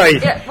chop, all right.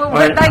 Yeah,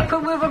 well, like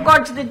when we were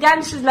going to the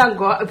dances long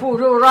ago, if we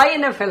were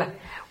Ryan a fella,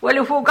 well,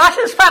 if we got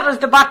as far as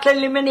the bottle of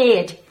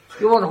lemonade,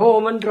 you were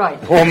home and dry.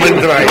 Home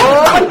and dry.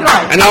 Home and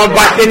dry. And all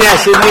bottle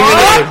of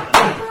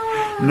lemonade.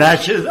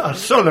 Natchez or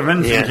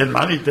Sullivan's in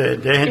Kilmallock,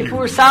 they had... If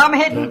we saw him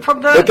heading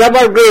from the... But that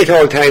was great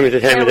all time at the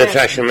time of the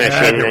Thrasher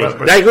machine.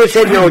 Like we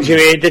said now,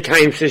 Jimmy, the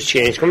times has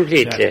changed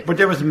completely. Yeah, but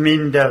there was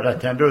men there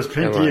that time. There was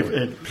plenty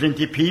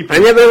of people.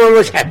 And everyone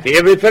was happy.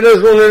 Every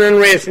fella's running and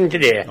racing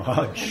today.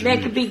 Oh,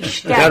 Make a big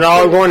step. They're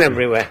all going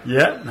everywhere.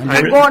 Yeah.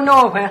 And going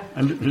nowhere.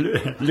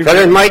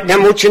 Fellas mightn't have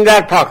much in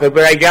their pocket,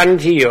 but I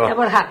guarantee you, They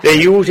were happy. the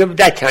youth of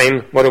that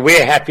time were way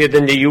happier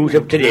than the youth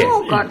of today.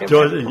 Oh, God,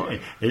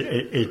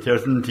 It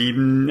doesn't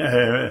even,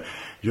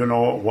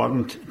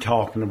 wasn't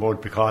talking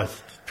about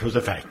because it was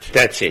a fact.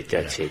 That's it.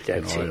 Jimmy,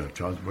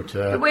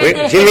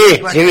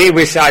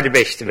 we saw the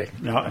best of it.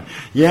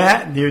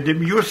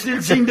 You're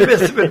still seeing the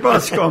best of it,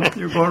 Bosco.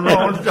 You're going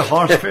around the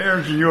horse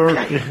fairs and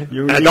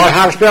And our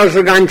horse fairs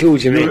are gone too,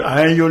 Jimmy.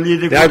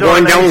 They're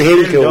going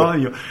downhill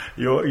too.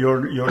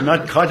 You're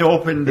not caught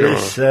up in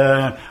this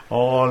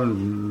all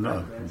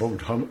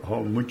about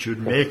how much you'd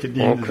make it.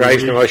 Oh,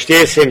 Christ, no,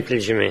 stay simple,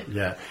 Jimmy.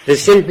 Yeah. The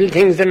simple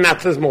things that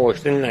matters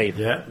most in life.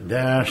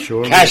 Yeah,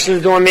 sure.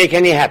 Castles don't make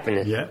any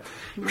happiness. Yeah.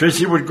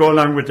 Chrissy would go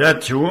along with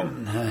that too.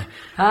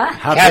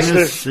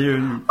 Happiness.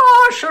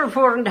 Oh, sure, if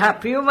you weren't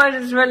happy, you might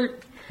as well.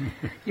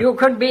 You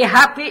can be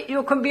happy,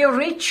 you can be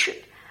rich,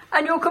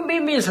 and you can be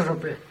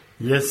miserable.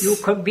 Yes. You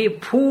can be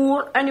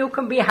poor, and you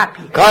can be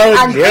happy.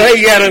 God,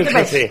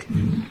 Chrissy.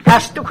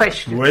 That's the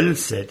question. Well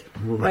said.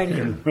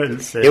 Well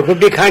said. You could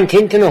be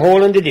content in a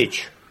hole in the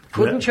ditch.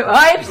 Couldn't you?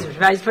 I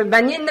spent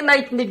many in the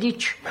night in the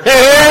ditch. Very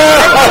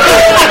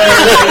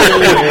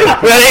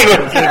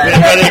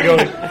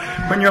good.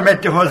 When you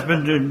met your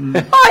husband...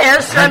 Oh,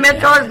 yes, I met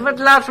the husband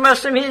last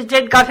Muslim. He's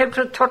dead, got him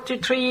for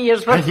 33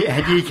 years. But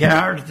had he a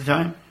car at the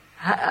time?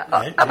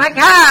 A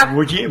car?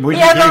 Would he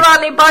had a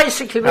rally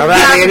bicycle. A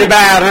rally in the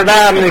barn,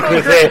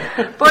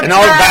 But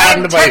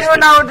I'll tell you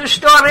now the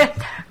story.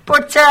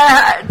 But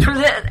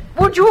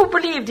would you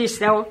believe this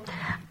now?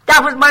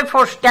 That was my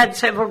first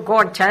dance I ever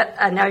gone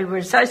to, and I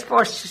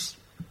suppose,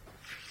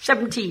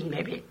 17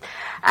 maybe.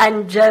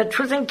 And it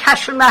was in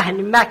Castlemahon,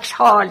 in Max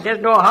Hall. There's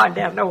no hall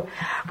there now.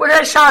 But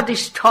I saw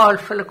this tall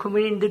fellow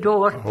coming in the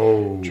door.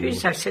 Oh.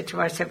 Jeez, I said to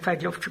myself,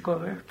 I'd love to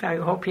go. I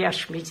hope he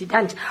asked me to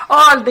dance.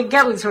 All the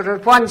girls were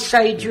at one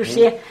side, you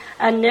see.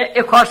 And,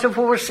 of course, if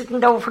we were sitting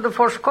down for the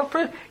first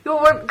couple,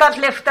 got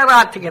left there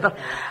altogether.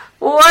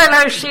 While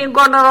I was seeing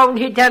going around,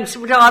 he danced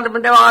with all of them,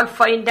 and they were all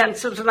fine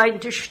dancers, and I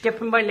had to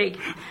step in my leg.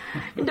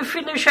 In the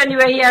finish,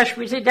 anyway, he asked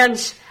me to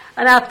dance.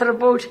 And after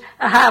about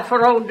a half a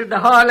round in the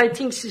hall, I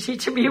think he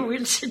said to me,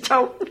 we'll sit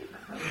down.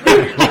 I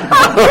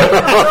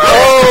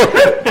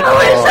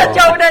sat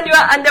down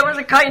anyway, and there was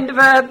a kind of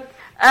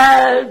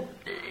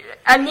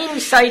an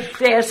inside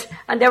place,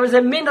 and there was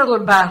a mineral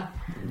bar.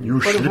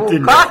 But we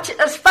got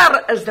as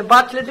far as the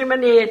bottle of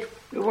lemonade,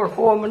 we were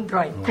home and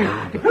dry.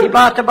 He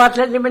bought a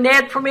bottle of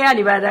lemonade for me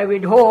anyway, and I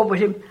went home with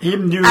him.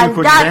 And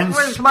that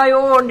was my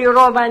only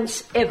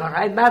romance ever.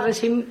 I married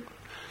him.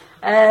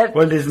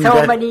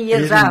 Many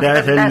years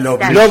after.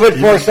 Love at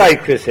first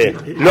sight, Chrissy.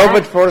 Love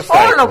at first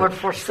sight. Oh, love at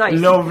first sight.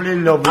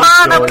 Lovely story.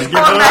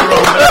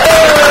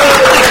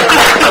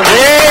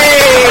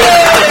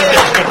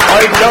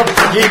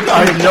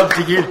 I'd love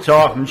to keep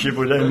talking,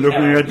 but I'm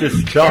looking at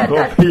this clock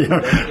up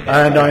here,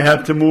 and I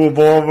have to move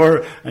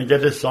over and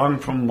get a song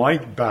from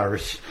Mike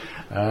Barris.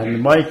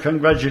 And Mike,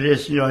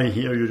 congratulations, I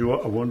hear you do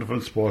a wonderful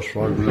sports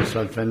program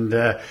yourself, and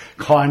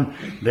Con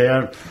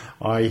there,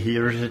 I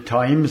hear it at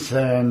times,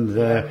 and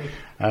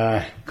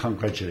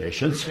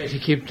congratulations. If you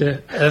keep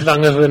as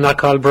long as we're not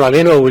called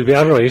Brolino, we'll be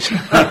alright.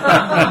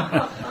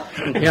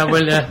 Yeah,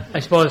 well, I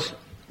suppose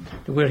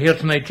we're here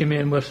tonight, Jimmy,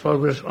 and we're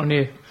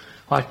only,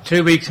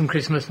 3 weeks from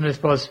Christmas, and I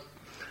suppose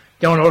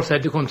down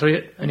outside the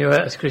country, anyway,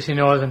 as Chrissy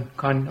knows, and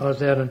Con was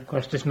there, and of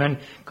course this man,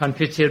 Con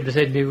Pitts here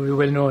beside me, will be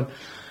well known.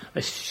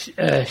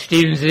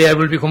 Stephen's Day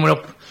will be coming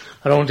up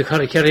around the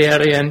Kerry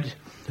area, and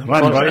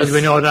as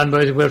we know,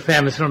 we're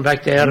famous from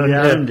back there.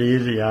 And,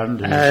 indeed.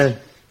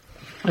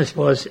 I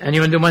suppose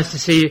anyone who wants to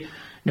see,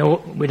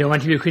 we don't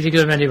want to be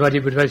critical of anybody,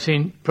 but I've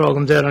seen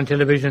programs there on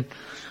television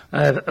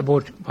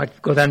about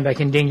what goes on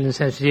back in England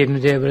St.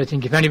 Stephen's Day, but I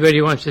think if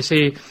anybody wants to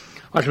see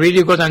what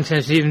really goes on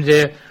St. Stephen's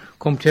Day,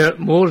 come to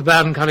Moore's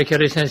Bar in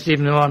Kerry St.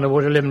 Stephen's on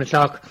about 11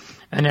 o'clock,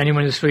 and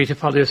anyone in the street to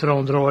follow us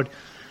around the road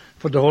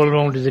for the whole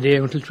round of the day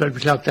until 12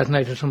 o'clock that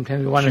night or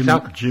sometimes 1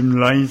 o'clock. Jim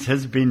Lyons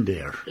has been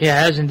there. He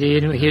has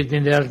indeed. He has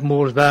been there at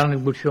Moore's Barn on a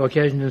good few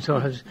occasions, and so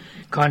has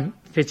Con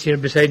Fitz here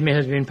beside me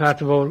has been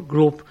part of our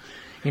group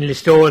in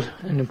Listowel,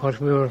 and of course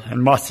we were...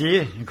 And Mossy,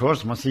 of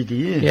course, Mossy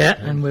D. Yeah,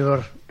 and we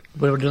were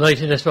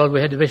delighted as well.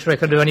 We had the best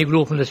record of any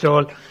group in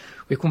Listowel.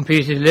 We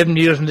competed 11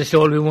 years in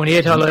Listowel. We won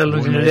 8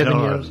 All-Irelands in 11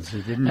 years.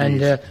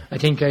 And I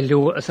think I'll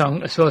do a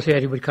song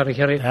associated with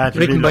Carrick-Kerry,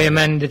 written by a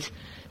man that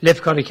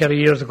left Carrick-Kerry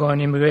years ago and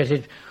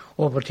immigrated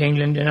over to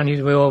England, and on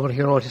his way over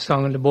he wrote a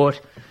song on the boat,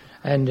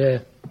 and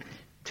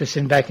to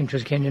send back into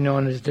his kind of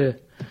known as the,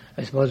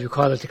 I suppose we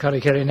call it the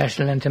Carrick-Kerry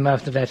National Anthem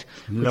after that,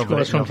 which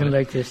goes something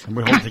like this. And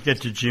we hope to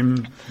get to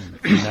Jim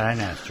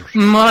after.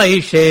 My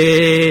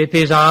ship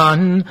is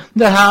on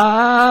the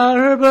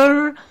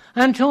harbour,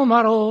 and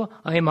tomorrow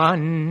I'm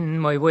on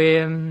my way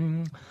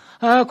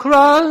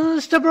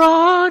across the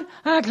broad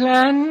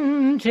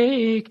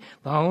Atlantic,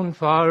 bound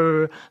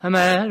for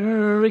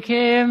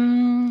America.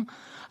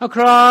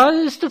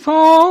 Across the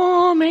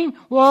foaming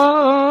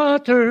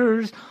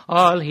waters,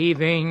 all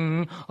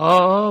heaving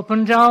up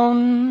and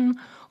down.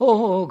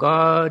 Oh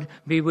God,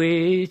 be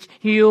with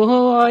you,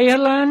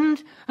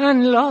 Ireland,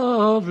 and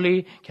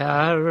lovely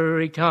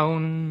Carrick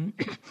Town.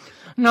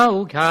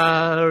 Now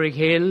Carrick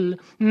Hill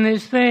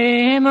is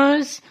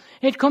famous,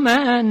 it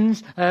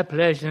commands a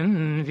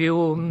pleasant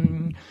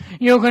view.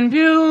 You can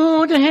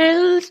view the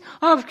hills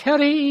of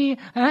Kerry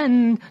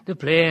and the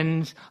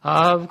plains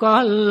of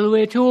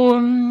Galway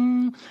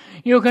too.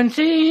 You can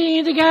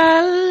see the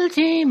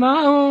Galtee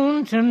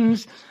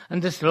Mountains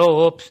and the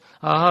slopes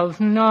of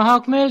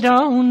Knockmel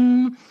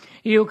Down.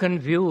 You can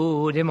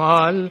view them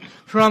all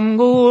from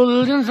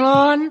Golden's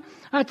Lawn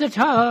at the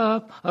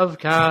top of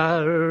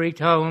Carrick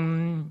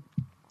Town.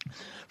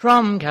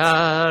 From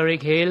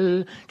Carrick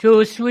Hill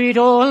to sweet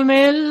old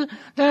Mill,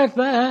 that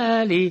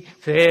valley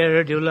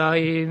fair do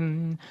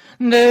lie.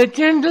 The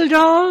gentle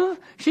dove,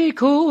 she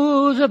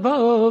coos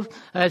above,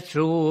 as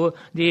through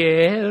the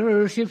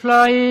air she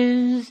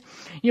flies.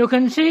 You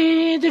can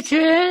see the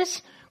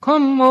chase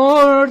come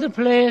o'er the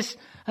place,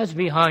 as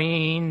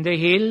behind the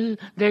hill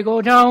they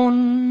go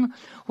down,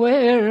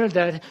 where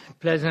that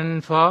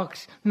pleasant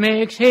fox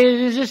makes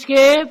his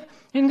escape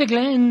in the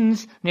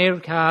glens near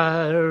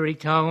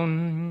Carrick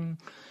Town.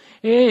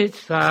 It's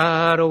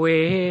far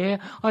away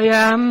I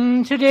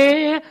am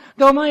today,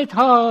 though my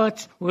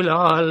thoughts will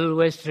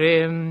always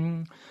stray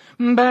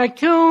back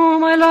to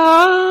my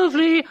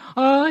lovely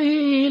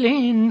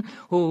Eileen,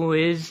 who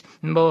is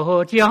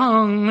both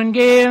young and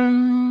gay.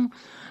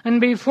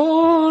 And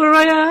before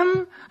I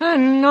am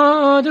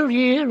another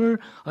year,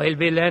 I'll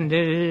be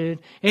landed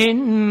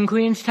in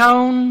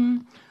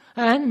Queenstown,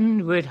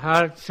 and with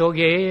heart so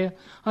gay,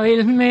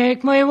 I'll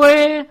make my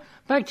way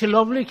back to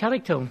lovely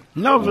Carrick Town.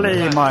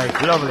 Lovely,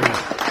 Mike, lovely.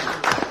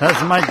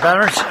 That's Mike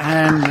Barrett,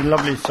 and a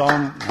lovely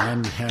song,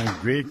 and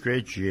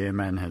great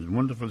J-Man, has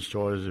wonderful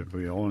stories if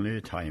we only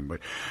had time. But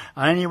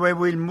anyway,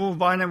 we'll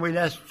move on and we'll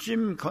ask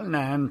Jim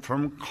Cullinan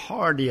from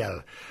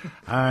Cordial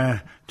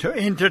to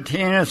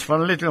entertain us for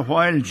a little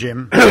while,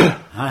 Jim.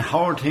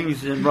 How are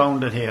things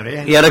around that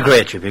area? Yeah, they're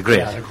great, Jimmy, great.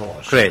 Yeah, of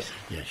course. Great.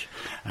 Yes.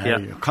 Yeah.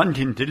 You're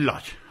contented a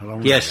lot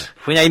around Yes. there.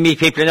 When I meet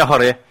people in a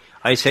hurry,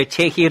 I say,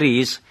 take your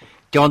ease.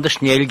 Don't the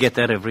snail get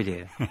there every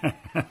day?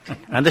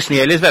 And the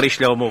snail is very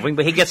slow moving,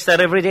 but he gets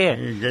there every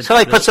day. So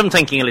I put some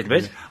thinking a little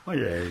bit. Oh,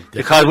 yeah,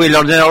 because we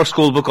learned in our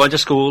school book, going to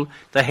school,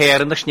 the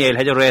hare and the snail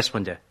had a race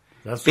one day.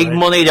 That's Big right.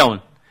 money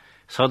down.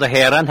 So the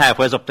hare ran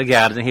halfway up the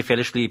garden, and he fell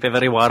asleep a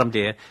very warm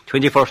day,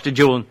 21st of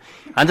June.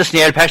 And the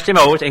snail passed him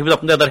out, and he was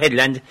up in the other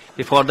headland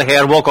before the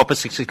hare woke up at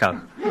 6 o'clock.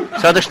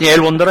 So the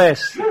snail won the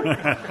race.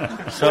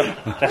 So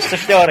that's the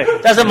story.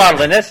 That's a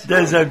moral in it.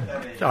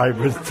 I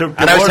was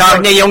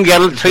talking to a young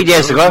girl 3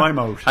 days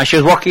ago, and she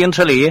was working in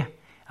Tralee,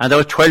 and there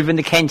were 12 in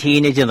the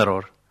canteen at dinner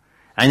hour.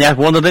 And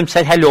one of them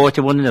said hello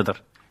to one another.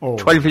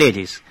 12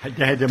 ladies. The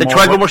 12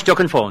 of them were stuck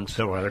in phones.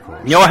 So, well, of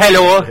course. No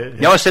hello,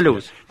 no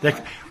salute.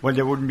 Well,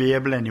 they wouldn't be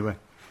able anyway.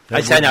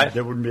 They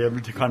wouldn't be able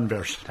to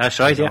converse. That's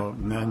right, yeah.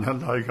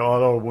 Not like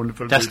all our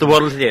wonderful That's people. the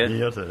world today.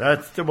 Yes,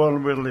 that's the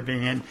world we're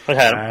living in.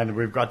 And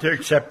we've got to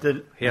accept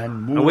it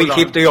and move we'll along.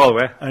 keep the old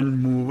way.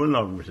 And move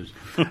along with it.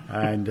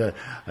 and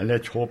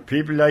let's hope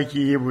people like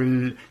you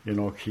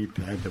will, keep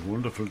the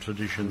wonderful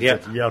traditions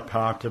that you are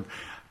part of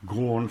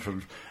going for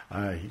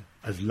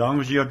as long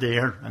as you're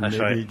there, and that's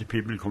maybe right. the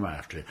people come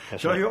after you.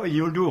 So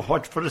you'll do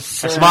what for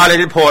us? A small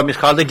little poem is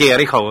called The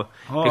Dairy Cow,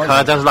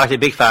 because there's a lot of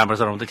big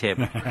farmers around the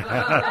table.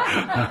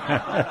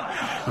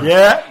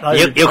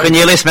 You can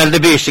nearly smell the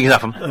beastings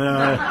of them.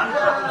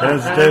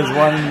 There's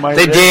one.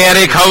 The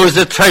dairy cow is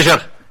the treasure.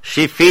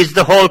 She feeds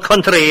the whole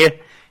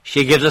country.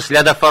 She gives us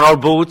leather for our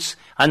boots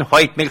and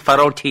white milk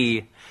for our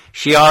tea.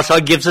 She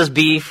also gives us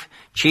beef,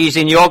 cheese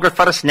and yogurt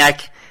for a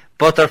snack,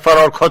 butter for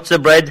our cuts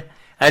of bread,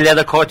 and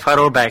leather coat for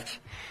our back.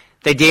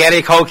 The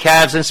dairy cow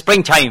calves in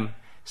springtime,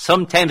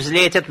 sometimes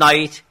late at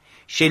night.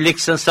 She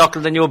licks and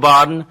suckles the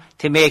newborn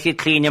to make it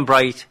clean and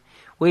bright.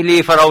 We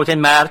leave her out in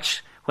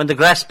March when the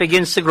grass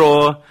begins to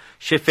grow.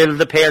 She fills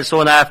the pail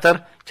soon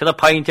after to the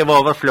point of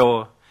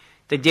overflow.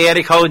 The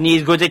dairy cow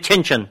needs good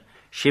attention.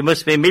 She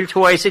must be milked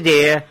twice a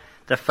day.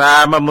 The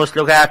farmer must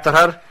look after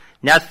her.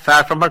 Not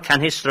far from her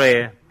can he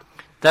stray.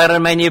 There are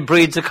many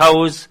breeds of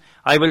cows.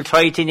 I will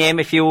try to name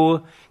a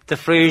few. The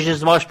Frisian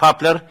is most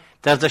popular.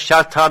 There's the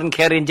Shorthorn,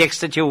 Kerry and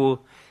Dexter too.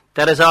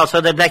 There is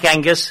also the Black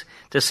Angus,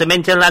 the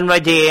Simmental and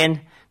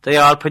Rydane. They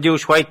all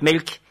produce white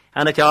milk,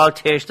 and it all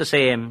tastes the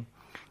same.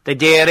 The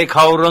dairy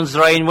cow runs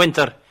dry in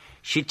winter.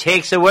 She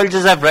takes a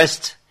well-deserved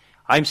rest.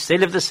 I'm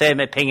still of the same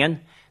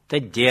opinion. The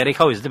dairy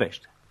cow is the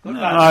best. Oh,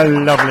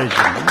 lovely,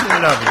 Jim.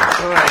 Lovely.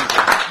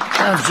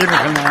 That's Jimmy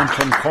Conan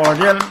from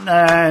Cordial.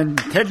 And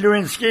Ted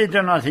Lewinsky,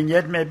 done nothing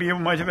yet. Maybe you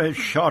might have a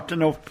short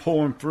enough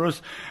poem for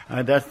us.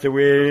 That's the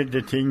way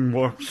the thing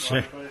works.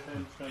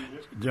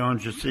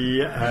 Don't you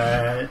see,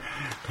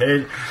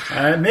 Ted?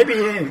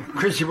 Maybe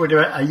Chrissy would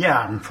have a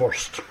yarn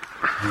first.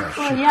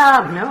 Oh,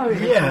 yarn, no.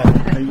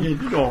 Yeah, you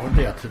did over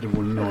there to the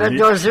one. But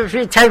there's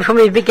a time for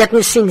me to be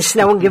getting sense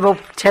now and give up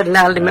telling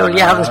all the old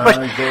yarns.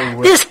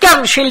 But this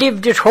girl, she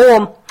lived at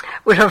home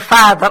with her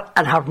father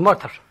and her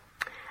mother.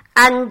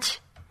 And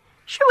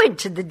she went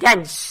to the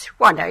dance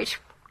one night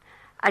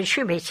and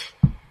she met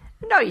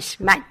a nice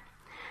man.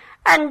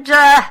 And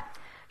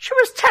she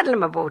was telling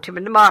him about him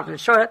in the morning.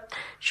 So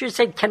she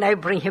said, can I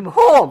bring him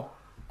home?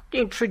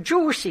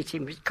 Introduce it to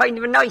him. He's kind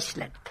of a nice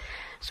lad.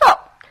 So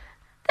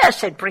they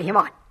said, bring him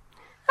on.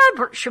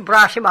 And she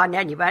brought him on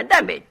anyway. And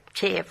they made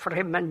tea for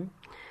him and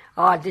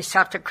all this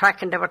sort of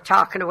crack. And they were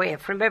talking away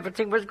from him.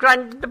 Everything was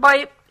grand. The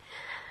boy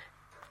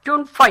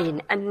doing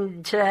fine.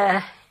 And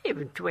he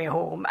went away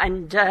home.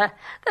 And the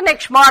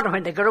next morning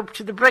when they got up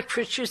to the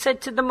breakfast, she said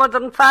to the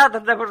mother and father,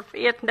 they were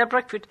eating their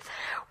breakfast,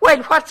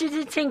 well, what did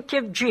you think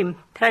of Jim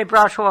that I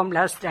brought home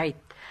last night?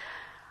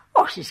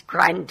 Oh, he's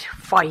grand,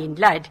 fine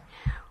lad.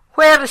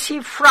 Where is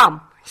he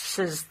from?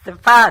 Says the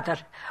father.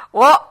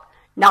 Oh,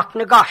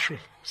 Knocknagoshel,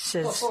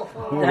 says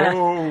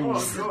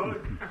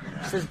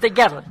the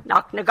girl,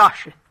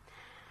 Knocknagoshel.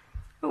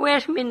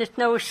 Wait a minute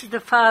now, says the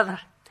father.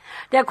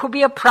 There could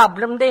be a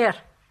problem there.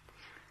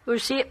 You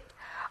see,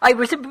 I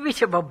was a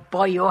bit of a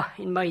boyo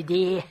in my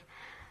day,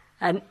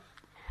 and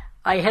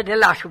I had a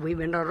lot of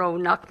women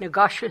around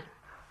Knocknagoshel,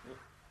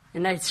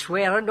 and I'd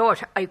swear a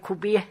note I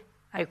could be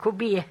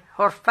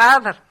her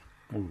father.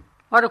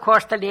 But of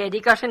course the lady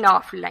got an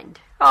awful land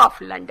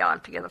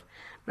altogether.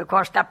 But of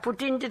course that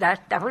put into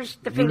that was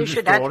the finish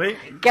of that.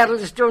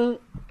 Girls done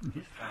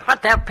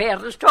what their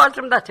parents told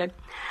them that time.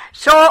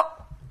 So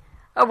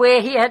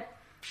away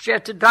she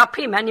had to drop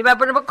him anyway,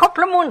 but a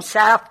couple of months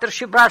after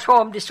she brought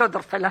home this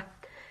other fella.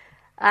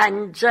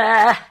 And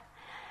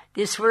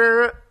this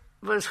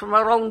was from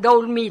around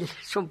Old Mill,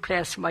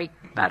 someplace my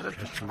Barrett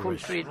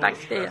country back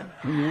there.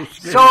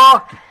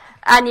 So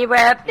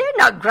anyway, they're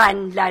not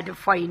grand lad, a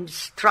fine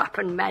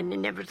strapping man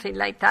and everything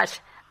like that.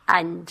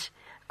 And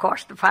of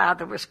course the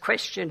father was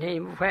questioning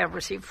him, where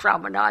was he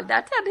from and all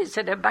that. And he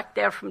said, I'm back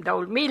there from the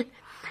Old Mill.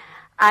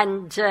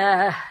 And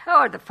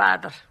the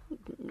father,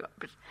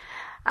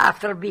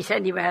 after a bit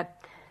anyway,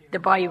 the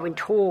boy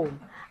went home.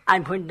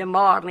 And when the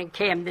morning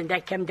came, then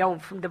they came down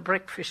from the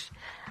breakfast.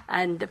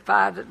 And the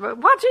father,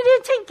 what did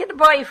you think of the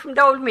boy from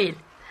the Old Mill?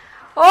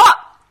 Oh,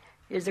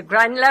 he's a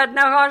grand lad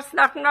now, there's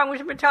nothing wrong with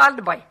him at all,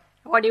 the boy.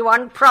 Only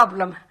one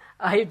problem.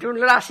 I done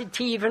a lot of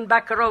thieving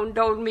back around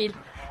the Old Mill.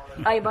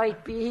 I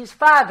might be his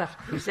father,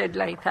 he said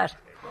like that.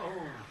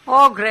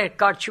 Oh, great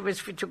God, she was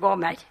fit to go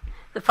mad.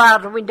 The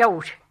father went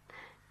out,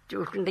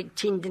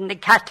 tending the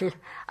cattle,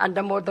 and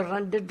the mother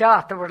and the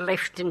daughter were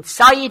left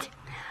inside.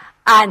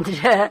 And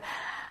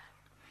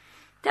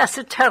that's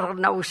a terror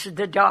now, said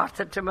the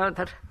daughter to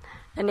mother.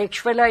 The next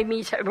fellow I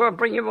meet, I won't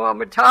bring him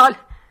home at all.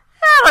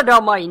 I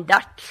don't mind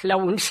that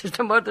clown, says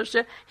the mother.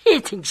 He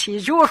thinks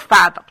he's your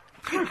father.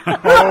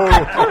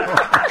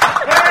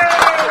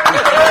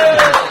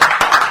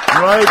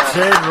 Right,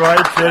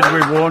 Ted.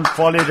 We won't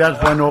follow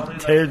that one up,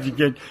 Ted.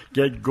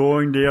 Get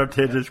going there,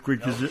 Ted, as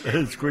quick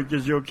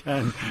as you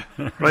can.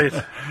 Right.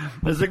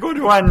 That's a good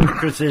one,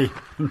 Chrissy.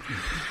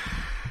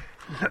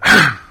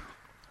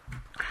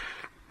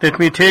 Let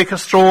me take a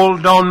stroll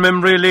down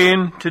memory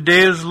lane to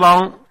days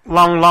long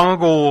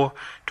ago,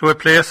 to a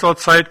place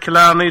outside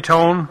Killarney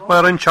town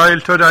where in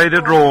childhood I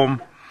did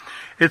roam.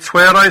 It's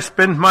where I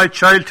spent my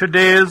childhood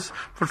days,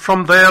 but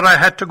from there I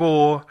had to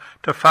go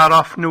to far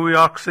off New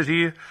York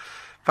City,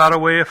 far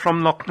away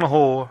from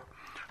Knocknagoshel.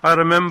 I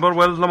remember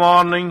well the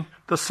morning,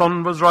 the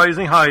sun was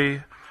rising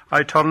high.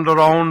 I turned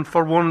around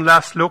for one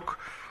last look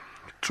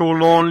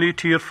through lonely,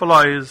 tearful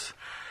eyes.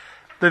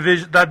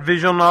 That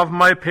vision of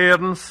my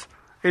parents,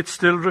 it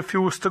still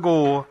refused to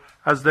go,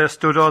 as they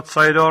stood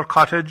outside our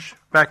cottage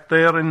back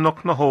there in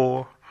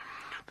Knocknagoshel.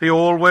 The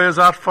old ways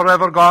are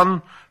forever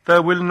gone, they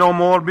will no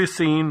more be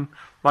seen,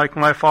 like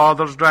my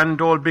father's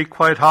grand old big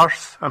white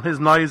horse and his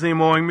noisy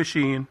mowing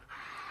machine.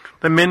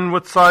 The men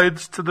with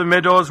scythes to the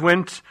meadows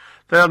went,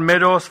 their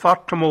meadows for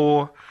to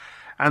mow,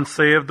 and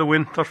save the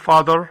winter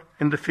fodder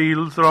in the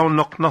fields round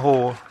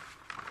Knocknagoshel.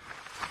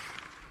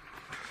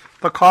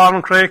 The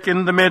corncrake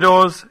in the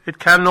meadows, it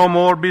can no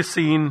more be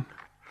seen,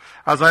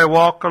 as I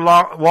walked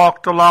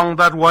along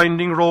that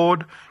winding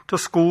road to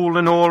school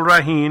in old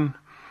Raheen.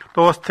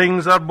 Those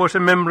things are but a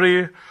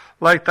memory,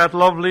 like that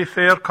lovely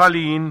fair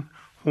Colleen,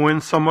 who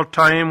in summer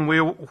time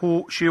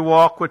she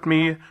walked with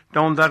me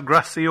down that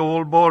grassy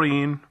old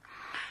boreen.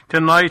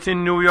 Tonight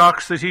in New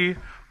York City,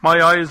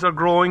 my eyes are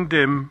growing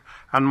dim,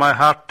 and my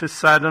heart is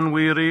sad and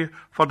weary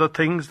for the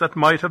things that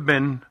might have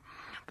been.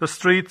 The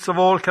streets of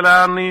old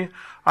Killarney,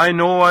 I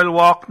know I'll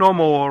walk no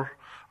more,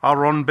 or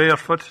run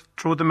barefoot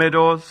through the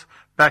meadows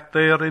back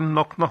there in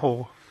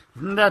Knocknahoe.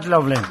 Isn't that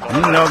lovely?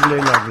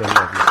 Lovely.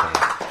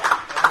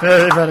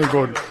 Very, very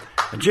good.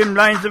 Jim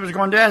Lyons, I was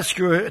going to ask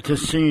you to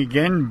sing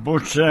again,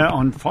 but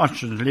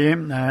unfortunately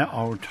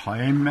our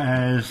time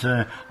is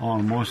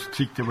almost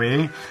ticked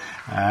away,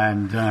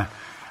 and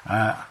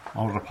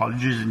our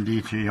apologies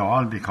indeed to you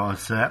all,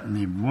 because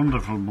the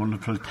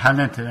wonderful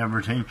talent and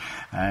everything,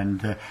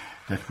 and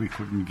that we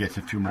couldn't get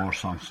a few more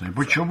songs tonight.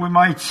 But sure, we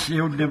might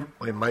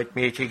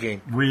meet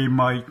again. We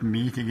might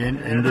meet again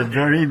in the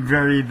very,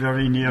 very,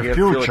 very near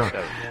future.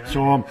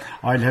 So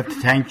I'll have to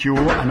thank you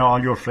and all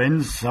your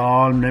friends,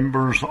 all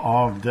members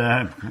of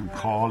the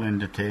Call and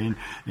Detain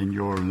in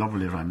your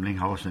lovely rambling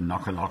house in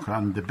Knockalocka,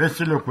 and the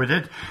best of luck with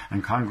it,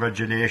 and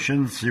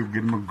congratulations. You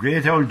give them a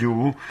great old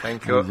do.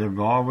 Thank you. There's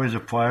always a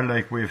fire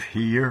like we've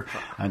here,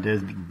 and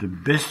there's the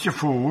best of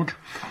food.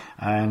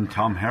 And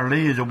Tom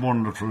Hurley is a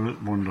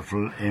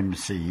wonderful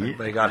MC.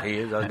 By God, he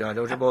is. I've got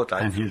no doubt about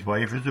that. And his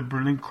wife is a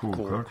brilliant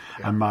cooker.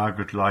 Yeah. And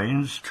Margaret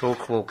Lyons. 2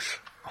 cooks.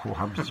 Who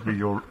happens to be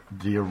your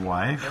dear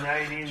wife. And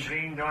Eileen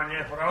Breen down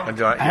there for us.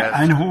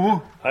 And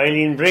who?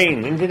 Eileen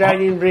Breen. Isn't it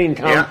Eileen Breen,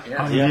 Tom? Yeah.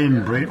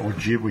 Eileen Breen. Oh,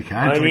 gee, we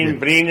can't Eileen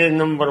Breen is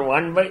number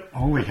 1, boy.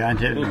 Oh, we can't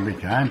forget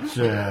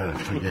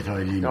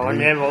Eileen no, Breen.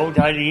 never out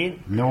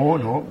Eileen.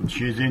 No,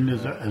 she's in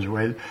as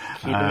well.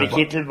 Keeping the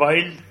kettle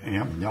boiled.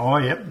 Yeah. Oh,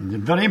 yeah.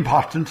 Very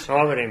important.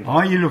 Oh, very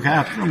important. Oh, you look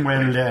after them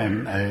well,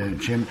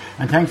 Jim.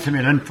 And thanks a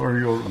million for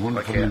your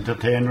wonderful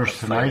entertainers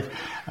tonight.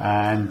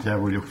 And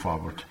we look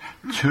forward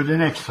to the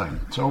next time.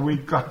 So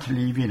we've got to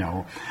leave you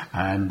now,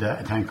 and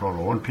thank our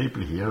own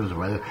people here as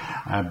well,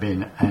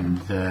 Ben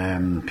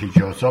and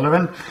P.J.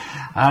 O'Sullivan,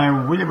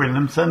 Willie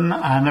Williamson,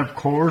 and of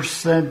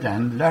course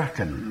Dan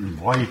Larkin,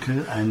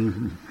 vital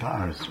and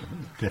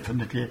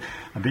definitely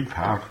a big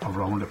part of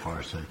Round the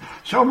Fireside.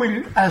 So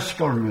we'll ask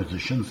our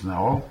musicians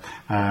now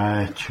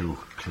to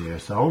clear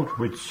us out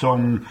with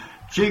some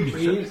jigs,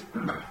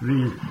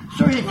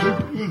 so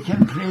you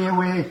can play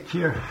away to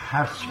your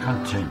heart's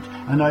content,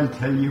 and I'll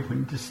tell you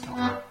when to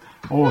stop.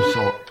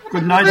 Also,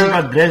 good night and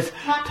God bless.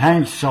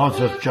 Thanks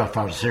also to Jeff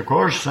Farsi, of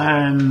course,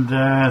 and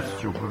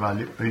Super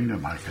Value in the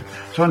market.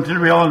 So until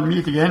we all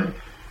meet again,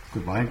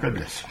 goodbye and God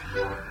bless.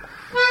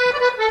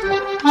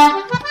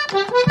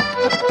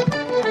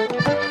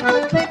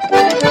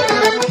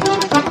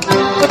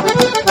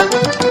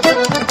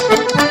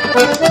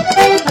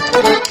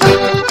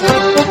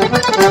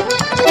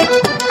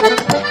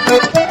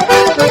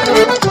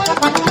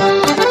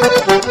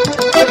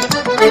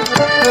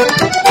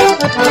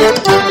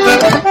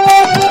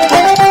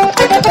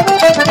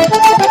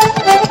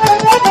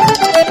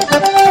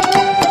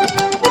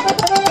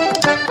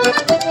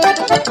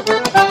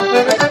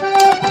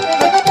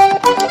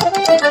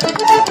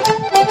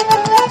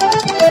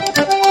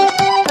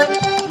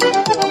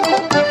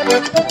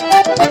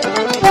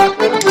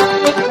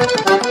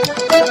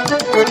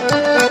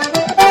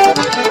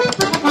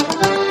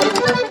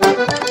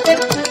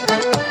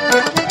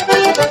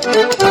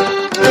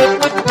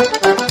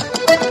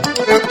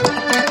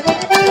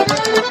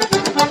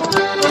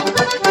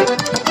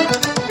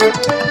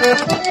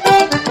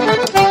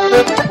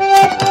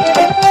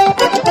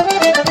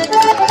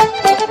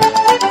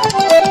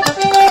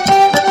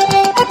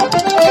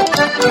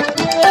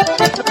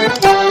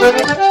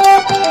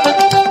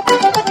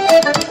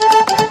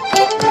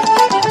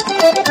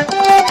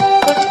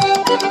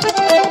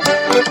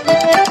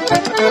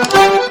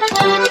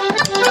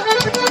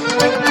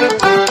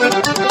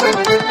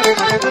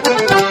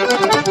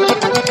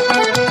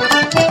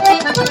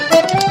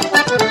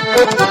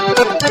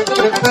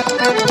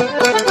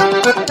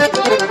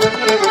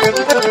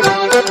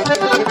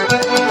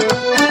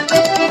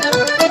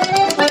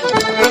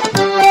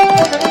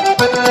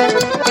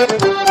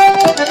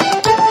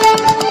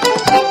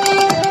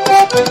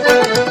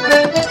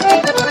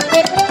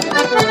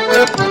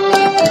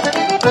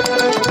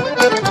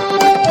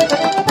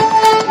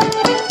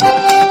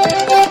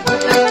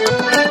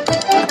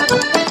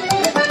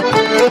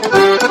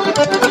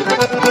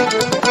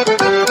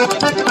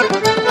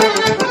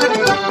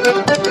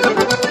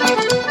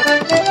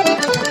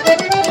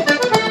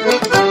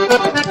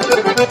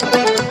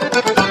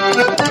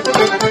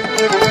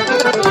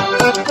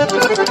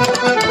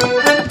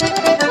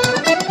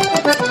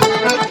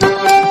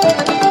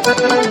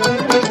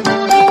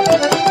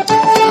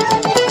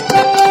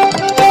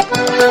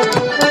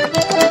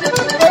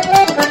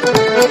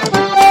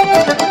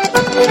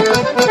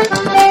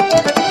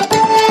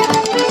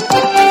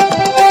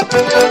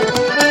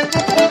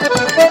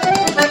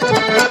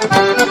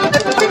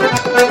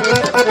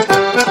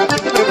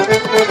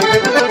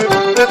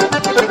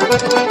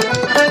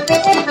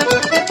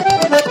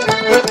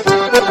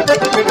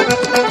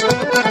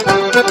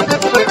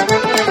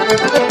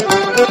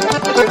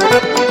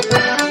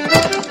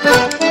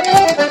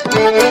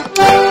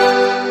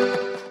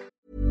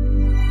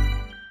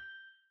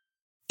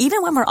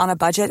 we're on a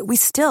budget, we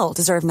still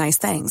deserve nice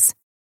things.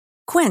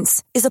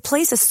 Quince is a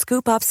place to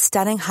scoop up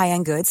stunning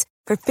high-end goods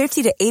for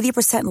 50 to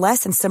 80%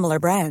 less than similar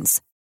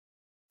brands.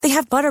 They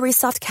have buttery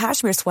soft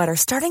cashmere sweaters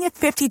starting at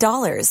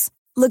 $50,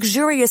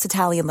 luxurious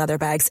Italian leather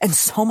bags, and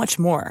so much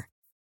more.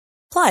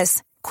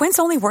 Plus, Quince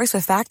only works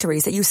with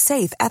factories that use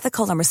safe,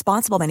 ethical, and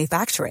responsible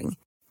manufacturing.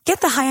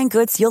 Get the high-end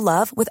goods you'll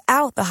love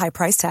without the high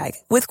price tag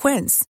with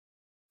Quince.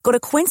 Go to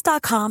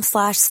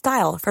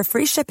quince.com/style for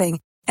free shipping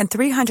and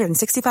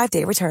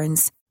 365-day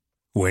returns.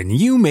 When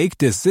you make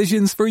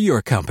decisions for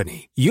your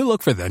company, you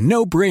look for the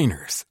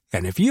no-brainers.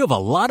 And if you have a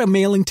lot of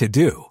mailing to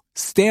do,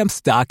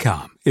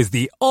 Stamps.com is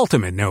the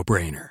ultimate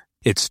no-brainer.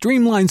 It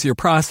streamlines your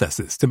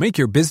processes to make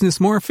your business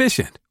more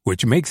efficient,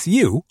 which makes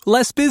you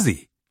less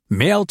busy.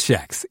 Mail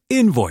checks,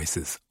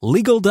 invoices,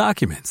 legal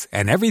documents,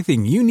 and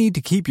everything you need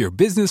to keep your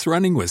business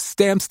running with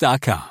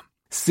Stamps.com.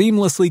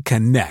 Seamlessly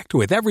connect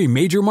with every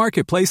major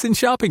marketplace and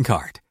shopping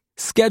cart.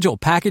 Schedule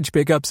package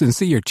pickups and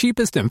see your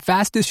cheapest and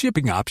fastest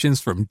shipping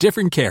options from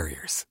different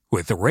carriers,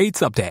 with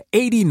rates up to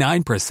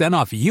 89%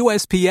 off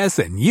USPS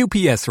and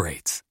UPS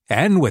rates.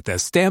 And with the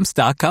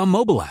Stamps.com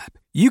mobile app,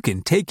 you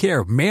can take care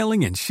of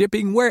mailing and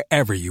shipping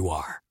wherever you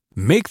are.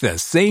 Make the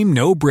same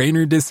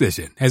no-brainer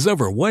decision as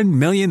over 1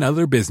 million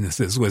other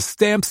businesses with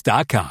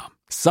Stamps.com.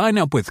 Sign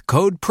up with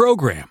code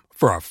PROGRAM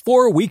for a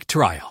 4-week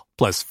trial,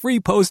 plus free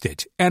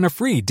postage and a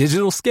free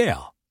digital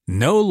scale.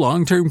 No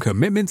long-term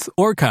commitments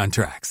or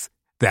contracts.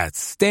 That's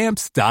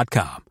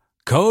Stamps.com.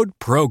 Code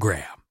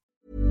PROGRAM.